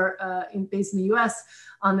us who are based in the US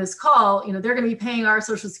on this call, they're going to be paying our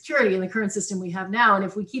Social Security in the current system we have now. And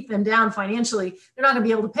if we keep them down financially, they're not going to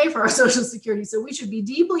be able to pay for our Social Security. So we should be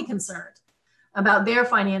deeply concerned about their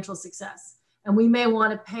financial success. And we may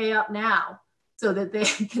want to pay up now so that they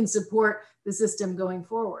can support the system going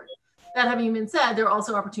forward. That having been said, there are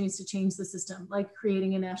also opportunities to change the system, like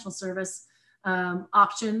creating a national service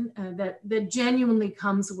option that genuinely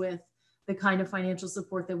comes with the kind of financial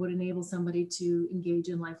support that would enable somebody to engage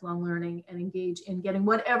in lifelong learning and engage in getting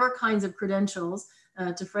whatever kinds of credentials,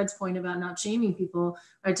 to Fred's point about not shaming people,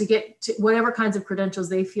 right, to get to whatever kinds of credentials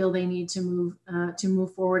they feel they need to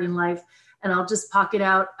move forward in life. And I'll just pocket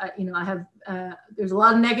out, I have, there's a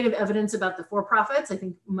lot of negative evidence about the for-profits. I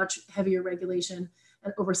think much heavier regulation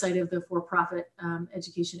and oversight of the for-profit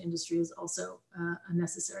education industry is also a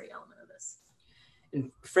necessary element of this. And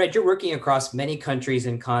Fred, you're working across many countries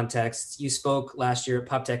and contexts. You spoke last year at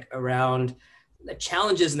PopTech around the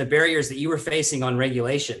challenges and the barriers that you were facing on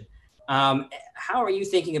regulation. How are you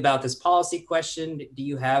thinking about this policy question? Do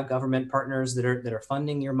you have government partners that are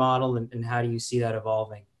funding your model, and how do you see that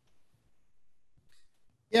evolving?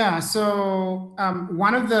 Yeah, so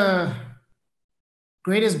one of the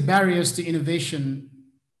greatest barriers to innovation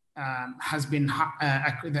has been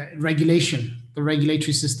the regulation, the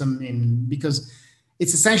regulatory system, because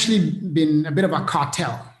it's essentially been a bit of a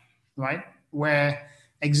cartel, right? Where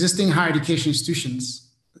existing higher education institutions,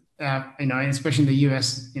 especially in the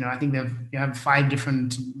US, I think you have 5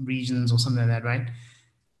 different regions or something like that, right?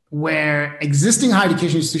 Where existing higher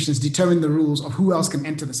education institutions determine the rules of who else can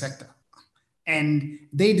enter the sector. And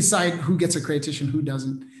they decide who gets accreditation, who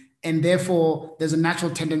doesn't. And therefore, there's a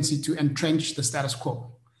natural tendency to entrench the status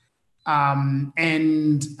quo. And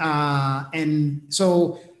then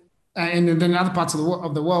in other parts of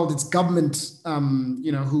the world, it's government,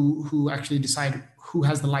 who actually decide who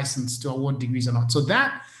has the license to award degrees or not. So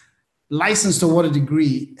that license to award a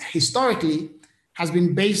degree historically has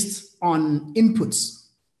been based on inputs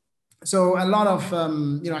So a lot of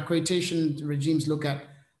accreditation regimes look at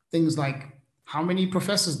things like how many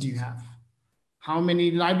professors do you have? How many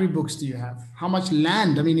library books do you have? How much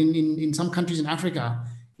land? I mean, in some countries in Africa,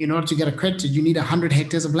 in order to get accredited, you need 100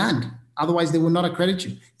 hectares of land. Otherwise, they will not accredit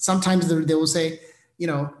you. Sometimes they will say,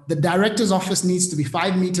 the director's office needs to be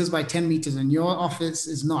 5 meters by 10 meters and your office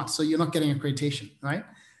is not. So you're not getting accreditation, right?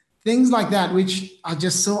 Things like that, which are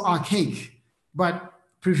just so archaic, but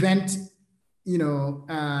prevent,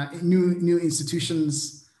 new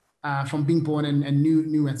institutions from being born and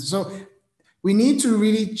new methods. So we need to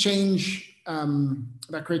really change the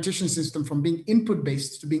accreditation system from being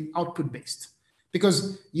input-based to being output-based,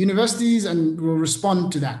 because universities will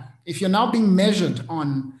respond to that. If you're now being measured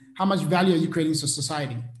on how much value are you creating to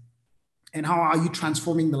society and how are you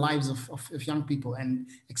transforming the lives of young people and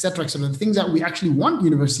et cetera, the things that we actually want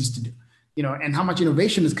universities to do, and how much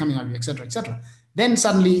innovation is coming out of you, et cetera, then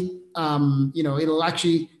suddenly, it'll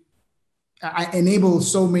actually enable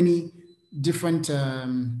so many different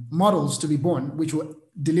models to be born, which will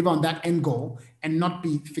deliver on that end goal and not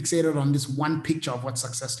be fixated on this one picture of what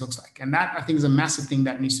success looks like. And that, I think, is a massive thing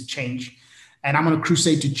that needs to change. And I'm on a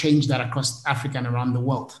crusade to change that across Africa and around the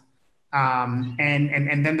world. And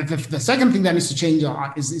then the second thing that needs to change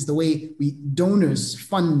is the way donors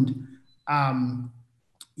fund,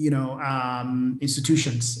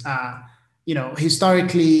 institutions.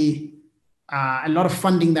 Historically, a lot of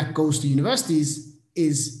funding that goes to universities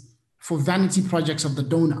is for vanity projects of the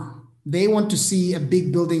donor. They want to see a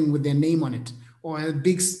big building with their name on it, or a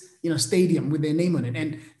big, stadium with their name on it.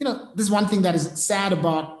 And, this is one thing that is sad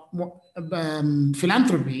about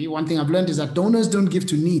philanthropy. One thing I've learned is that donors don't give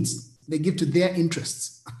to needs. They give to their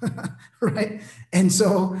interests, right? And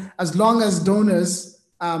so as long as donors,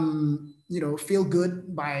 feel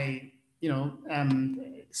good by,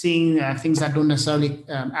 seeing things that don't necessarily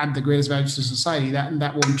add the greatest value to society,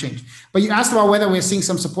 that won't change. But you asked about whether we're seeing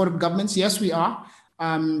some supportive governments. Yes, we are.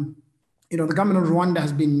 The government of Rwanda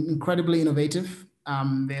has been incredibly innovative.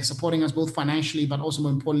 They're supporting us both financially, but also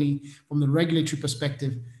more importantly, from the regulatory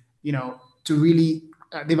perspective, to really,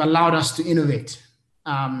 they've allowed us to innovate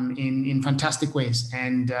in fantastic ways.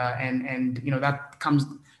 And that comes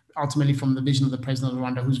ultimately from the vision of the president of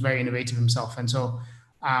Rwanda, who's very innovative himself. And so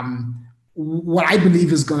what I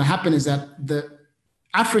believe is going to happen is that the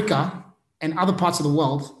Africa and other parts of the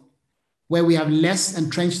world where we have less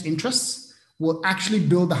entrenched interests will actually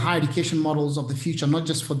build the higher education models of the future, not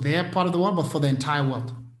just for their part of the world, but for the entire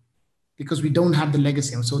world, because we don't have the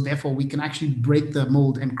legacy. And so therefore we can actually break the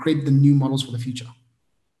mold and create the new models for the future.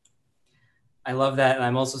 I love that. And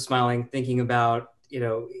I'm also smiling thinking about,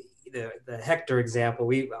 the Hector example.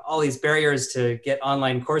 All these barriers to get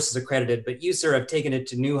online courses accredited, but you, sir, have taken it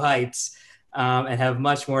to new heights and have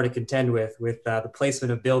much more to contend with the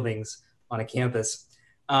placement of buildings on a campus.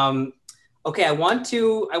 Okay, I want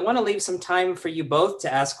to leave some time for you both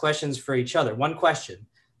to ask questions for each other. One question.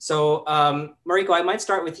 So, Mariko, I might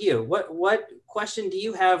start with you. What question do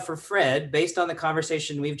you have for Fred based on the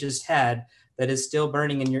conversation we've just had that is still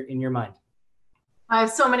burning in your mind? I have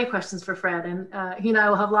so many questions for Fred, and he and I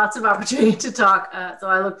will have lots of opportunity to talk. So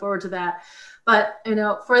I look forward to that. But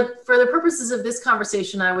for the purposes of this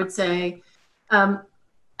conversation, I would say,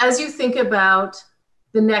 as you think about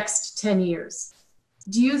the next 10 years,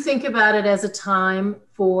 do you think about it as a time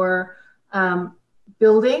for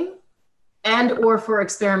building and or for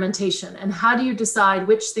experimentation? And how do you decide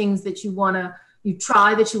which things that you want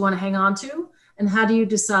to hang on to? And how do you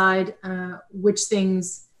decide which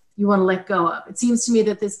things you want to let go of? It seems to me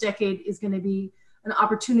that this decade is going to be an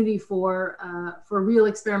opportunity for real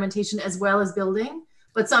experimentation as well as building.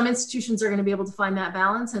 But some institutions are going to be able to find that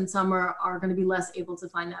balance, and some are going to be less able to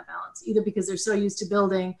find that balance, either because they're so used to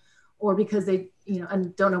building, or because they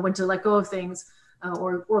and don't know when to let go of things,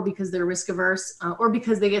 or because they're risk averse, or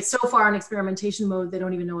because they get so far in experimentation mode they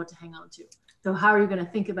don't even know what to hang on to. So how are you going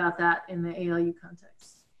to think about that in the ALU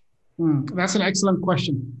context? That's an excellent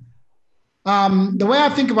question. The way I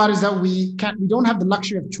think about it is that we don't have the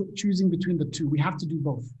luxury of choosing between the two. We have to do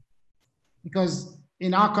both, because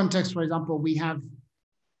in our context, for example, we have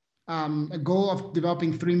a goal of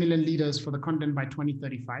developing 3 million leaders for the continent by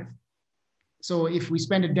 2035. So if we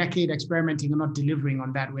spend a decade experimenting and not delivering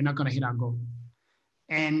on that, we're not going to hit our goal.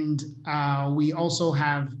 And we also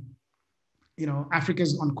have,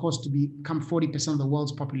 Africa's on course to become 40% of the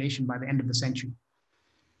world's population by the end of the century.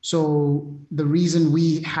 So the reason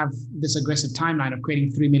we have this aggressive timeline of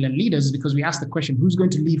creating 3 million leaders is because we asked the question, who's going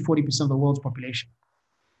to lead 40% of the world's population?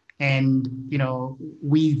 And,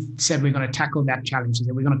 we said we're going to tackle that challenge.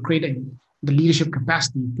 And we're going to create the leadership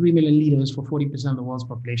capacity, 3 million leaders for 40% of the world's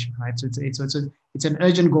population, right? So it's an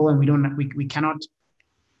urgent goal, and we cannot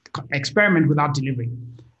experiment without delivery.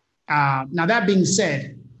 Now, that being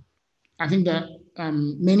said, I think that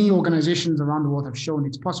many organizations around the world have shown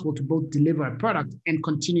it's possible to both deliver a product and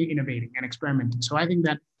continue innovating and experimenting. So I think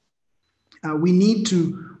that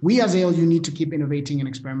we as ALU need to keep innovating and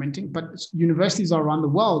experimenting, but universities around the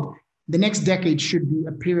world, the next decade should be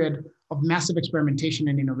a period of massive experimentation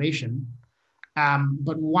and innovation,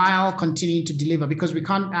 but while continuing to deliver, because we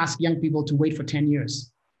can't ask young people to wait for 10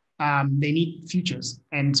 years. They need futures.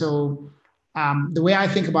 And so the way I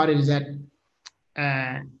think about it is that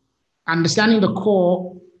understanding the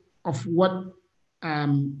core of what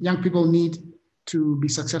young people need to be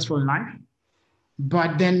successful in life,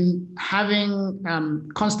 but then having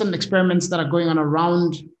constant experiments that are going on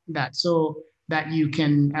around that, so that you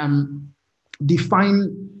can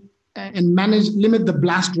define and limit the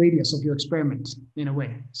blast radius of your experiment in a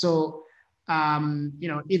way. So,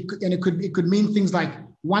 it could mean things like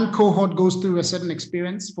one cohort goes through a certain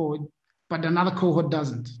experience but another cohort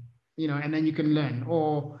doesn't, and then you can learn.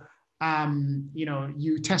 Or,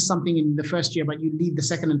 you test something in the first year, but you leave the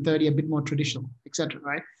second and third year a bit more traditional, et cetera,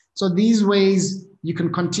 right? So these ways you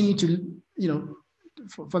can continue to,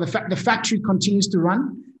 for the factory continues to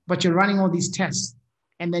run, but you're running all these tests,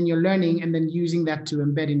 and then you're learning and then using that to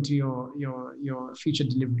embed into your future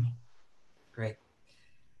delivery. Great.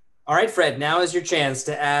 All right, Fred, now is your chance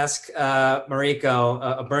to ask Mariko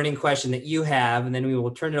a burning question that you have, and then we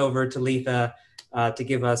will turn it over to Letha to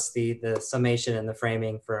give us the summation and the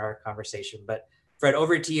framing for our conversation. But Fred,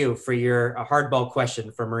 over to you for your hardball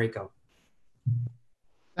question for Mariko.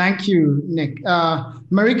 Thank you, Nick.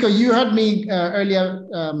 Mariko, you heard me earlier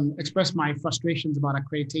express my frustrations about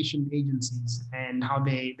accreditation agencies and how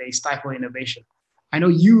they stifle innovation. I know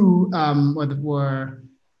you were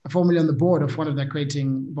formerly on the board of one of the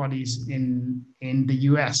accrediting bodies in the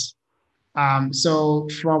US. So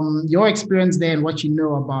from your experience there and what you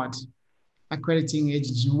know about accrediting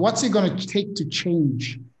agencies, what's it going to take to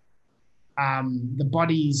change the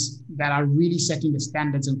bodies that are really setting the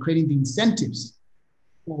standards and creating the incentives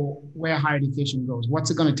for where higher education goes?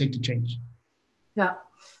 What's it going to take to change? Yeah.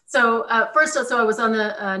 So first, I was on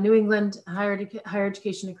the New England Higher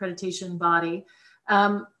Education Accreditation Body.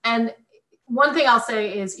 And one thing I'll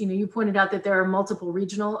say is, you pointed out that there are multiple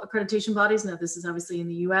regional accreditation bodies. Now, this is obviously in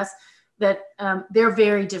the US, that they're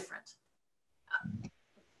very different.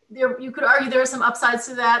 You could argue there are some upsides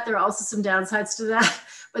to that. There are also some downsides to that,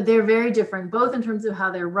 but they're very different, both in terms of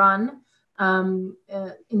how they're run,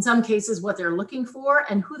 in some cases, what they're looking for,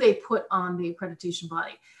 and who they put on the accreditation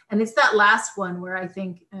body. And it's that last one where I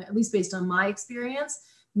think, at least based on my experience,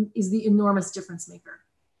 is the enormous difference maker,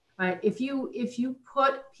 right? If you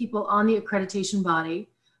put people on the accreditation body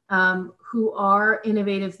who are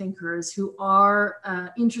innovative thinkers, who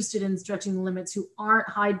are interested in stretching the limits, who aren't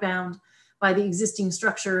hidebound by the existing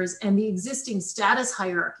structures and the existing status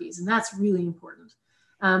hierarchies, and that's really important,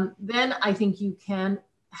 then I think you can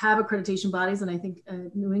have accreditation bodies, and I think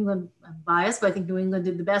New England, I'm biased, but I think New England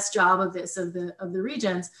did the best job of this of the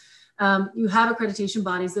regions. You have accreditation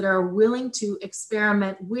bodies that are willing to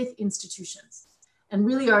experiment with institutions and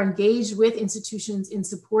really are engaged with institutions in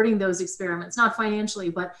supporting those experiments, not financially,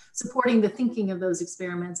 but supporting the thinking of those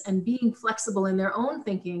experiments and being flexible in their own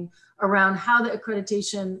thinking around how the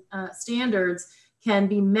accreditation standards can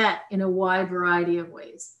be met in a wide variety of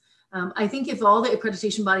ways. I think if all the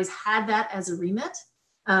accreditation bodies had that as a remit,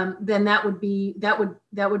 then that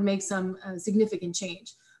would make some significant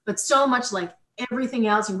change. But so much like everything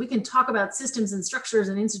else, and we can talk about systems and structures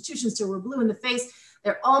and institutions till we're blue in the face,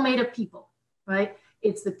 they're all made of people, right?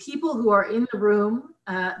 It's the people who are in the room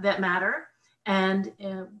that matter. And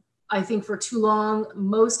I think for too long,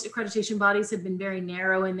 most accreditation bodies have been very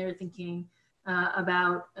narrow in their thinking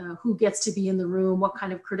about who gets to be in the room, what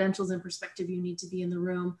kind of credentials and perspective you need to be in the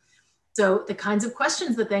room. So the kinds of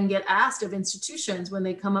questions that then get asked of institutions when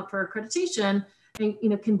they come up for accreditation,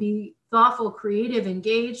 can be thoughtful, creative,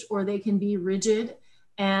 engaged, or they can be rigid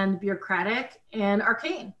and bureaucratic and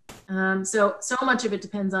arcane. So much of it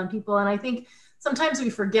depends on people. And I think sometimes we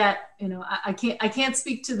forget, I can't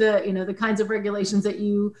speak to the kinds of regulations that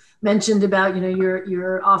you mentioned about,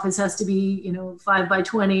 your office has to be, 5 by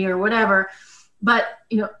 20 or whatever. But,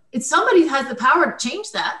 if somebody has the power to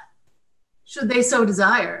change that, should they so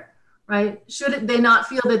desire, right? Should they not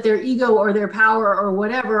feel that their ego or their power or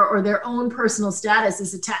whatever, or their own personal status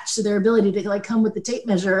is attached to their ability to come with the tape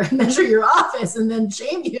measure and measure your office and then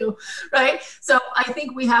shame you, right? So I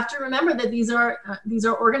think we have to remember that these are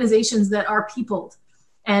organizations that are peopled,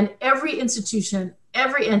 and every institution,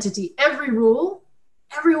 every entity, every rule,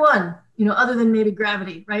 everyone, other than maybe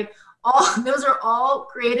gravity, right? Those are all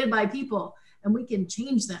created by people, and we can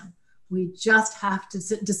change them We just have to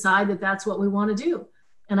decide that that's what we want to do.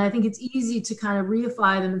 And I think it's easy to kind of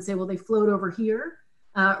reify them and say, well, they float over here,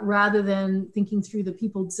 rather than thinking through the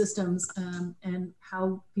peopled systems and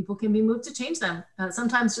how people can be moved to change them,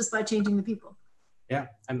 sometimes just by changing the people. Yeah,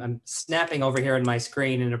 I'm snapping over here on my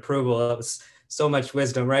screen in approval. That was so much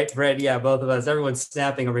wisdom, right, Fred? Yeah, both of us. Everyone's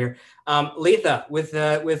snapping over here. Letha, with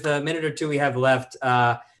a minute or two we have left,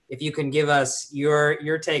 if you can give us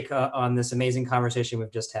your take on this amazing conversation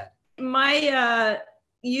we've just had. My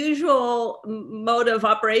usual mode of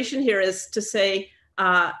operation here is to say,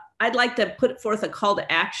 I'd like to put forth a call to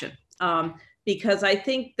action, because I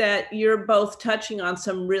think that you're both touching on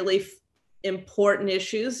some really important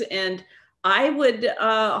issues. And I would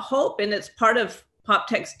hope, and it's part of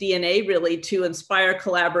PopTech's DNA really, to inspire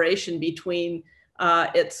collaboration between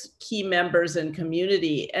its key members and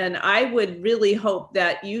community. And I would really hope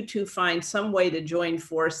that you two find some way to join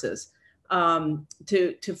forces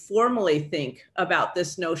to formally think about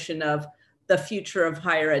this notion of the future of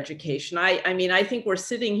higher education. I mean, I think we're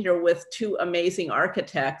sitting here with two amazing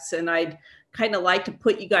architects, and I'd kind of like to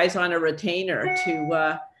put you guys on a retainer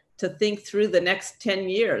to think through the next 10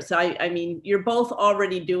 years. I mean, you're both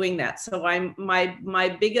already doing that. So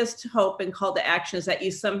my biggest hope and call to action is that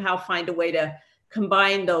you somehow find a way to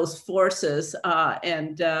combine those forces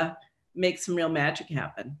and make some real magic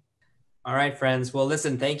happen. All right, friends. Well,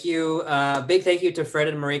 listen, thank you. Big thank you to Fred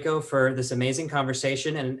and Mariko for this amazing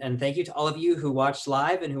conversation. And thank you to all of you who watched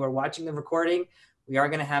live and who are watching the recording. We are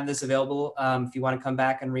going to have this available if you want to come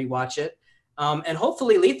back and rewatch it. And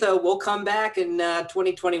hopefully, Letha will come back in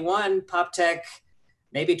 2021, PopTech,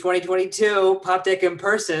 maybe 2022, PopTech in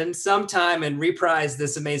person sometime, and reprise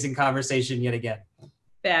this amazing conversation yet again.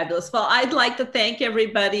 Fabulous. Well, I'd like to thank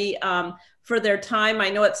everybody for their time. I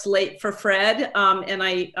know it's late for Fred, and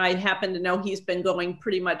I happen to know he's been going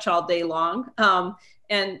pretty much all day long.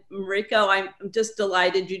 And Mariko, I'm just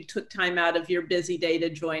delighted you took time out of your busy day to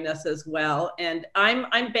join us as well. And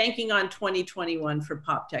I'm banking on 2021 for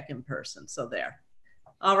PopTech in person. So there.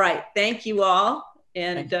 All right. Thank you all.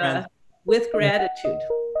 And with gratitude.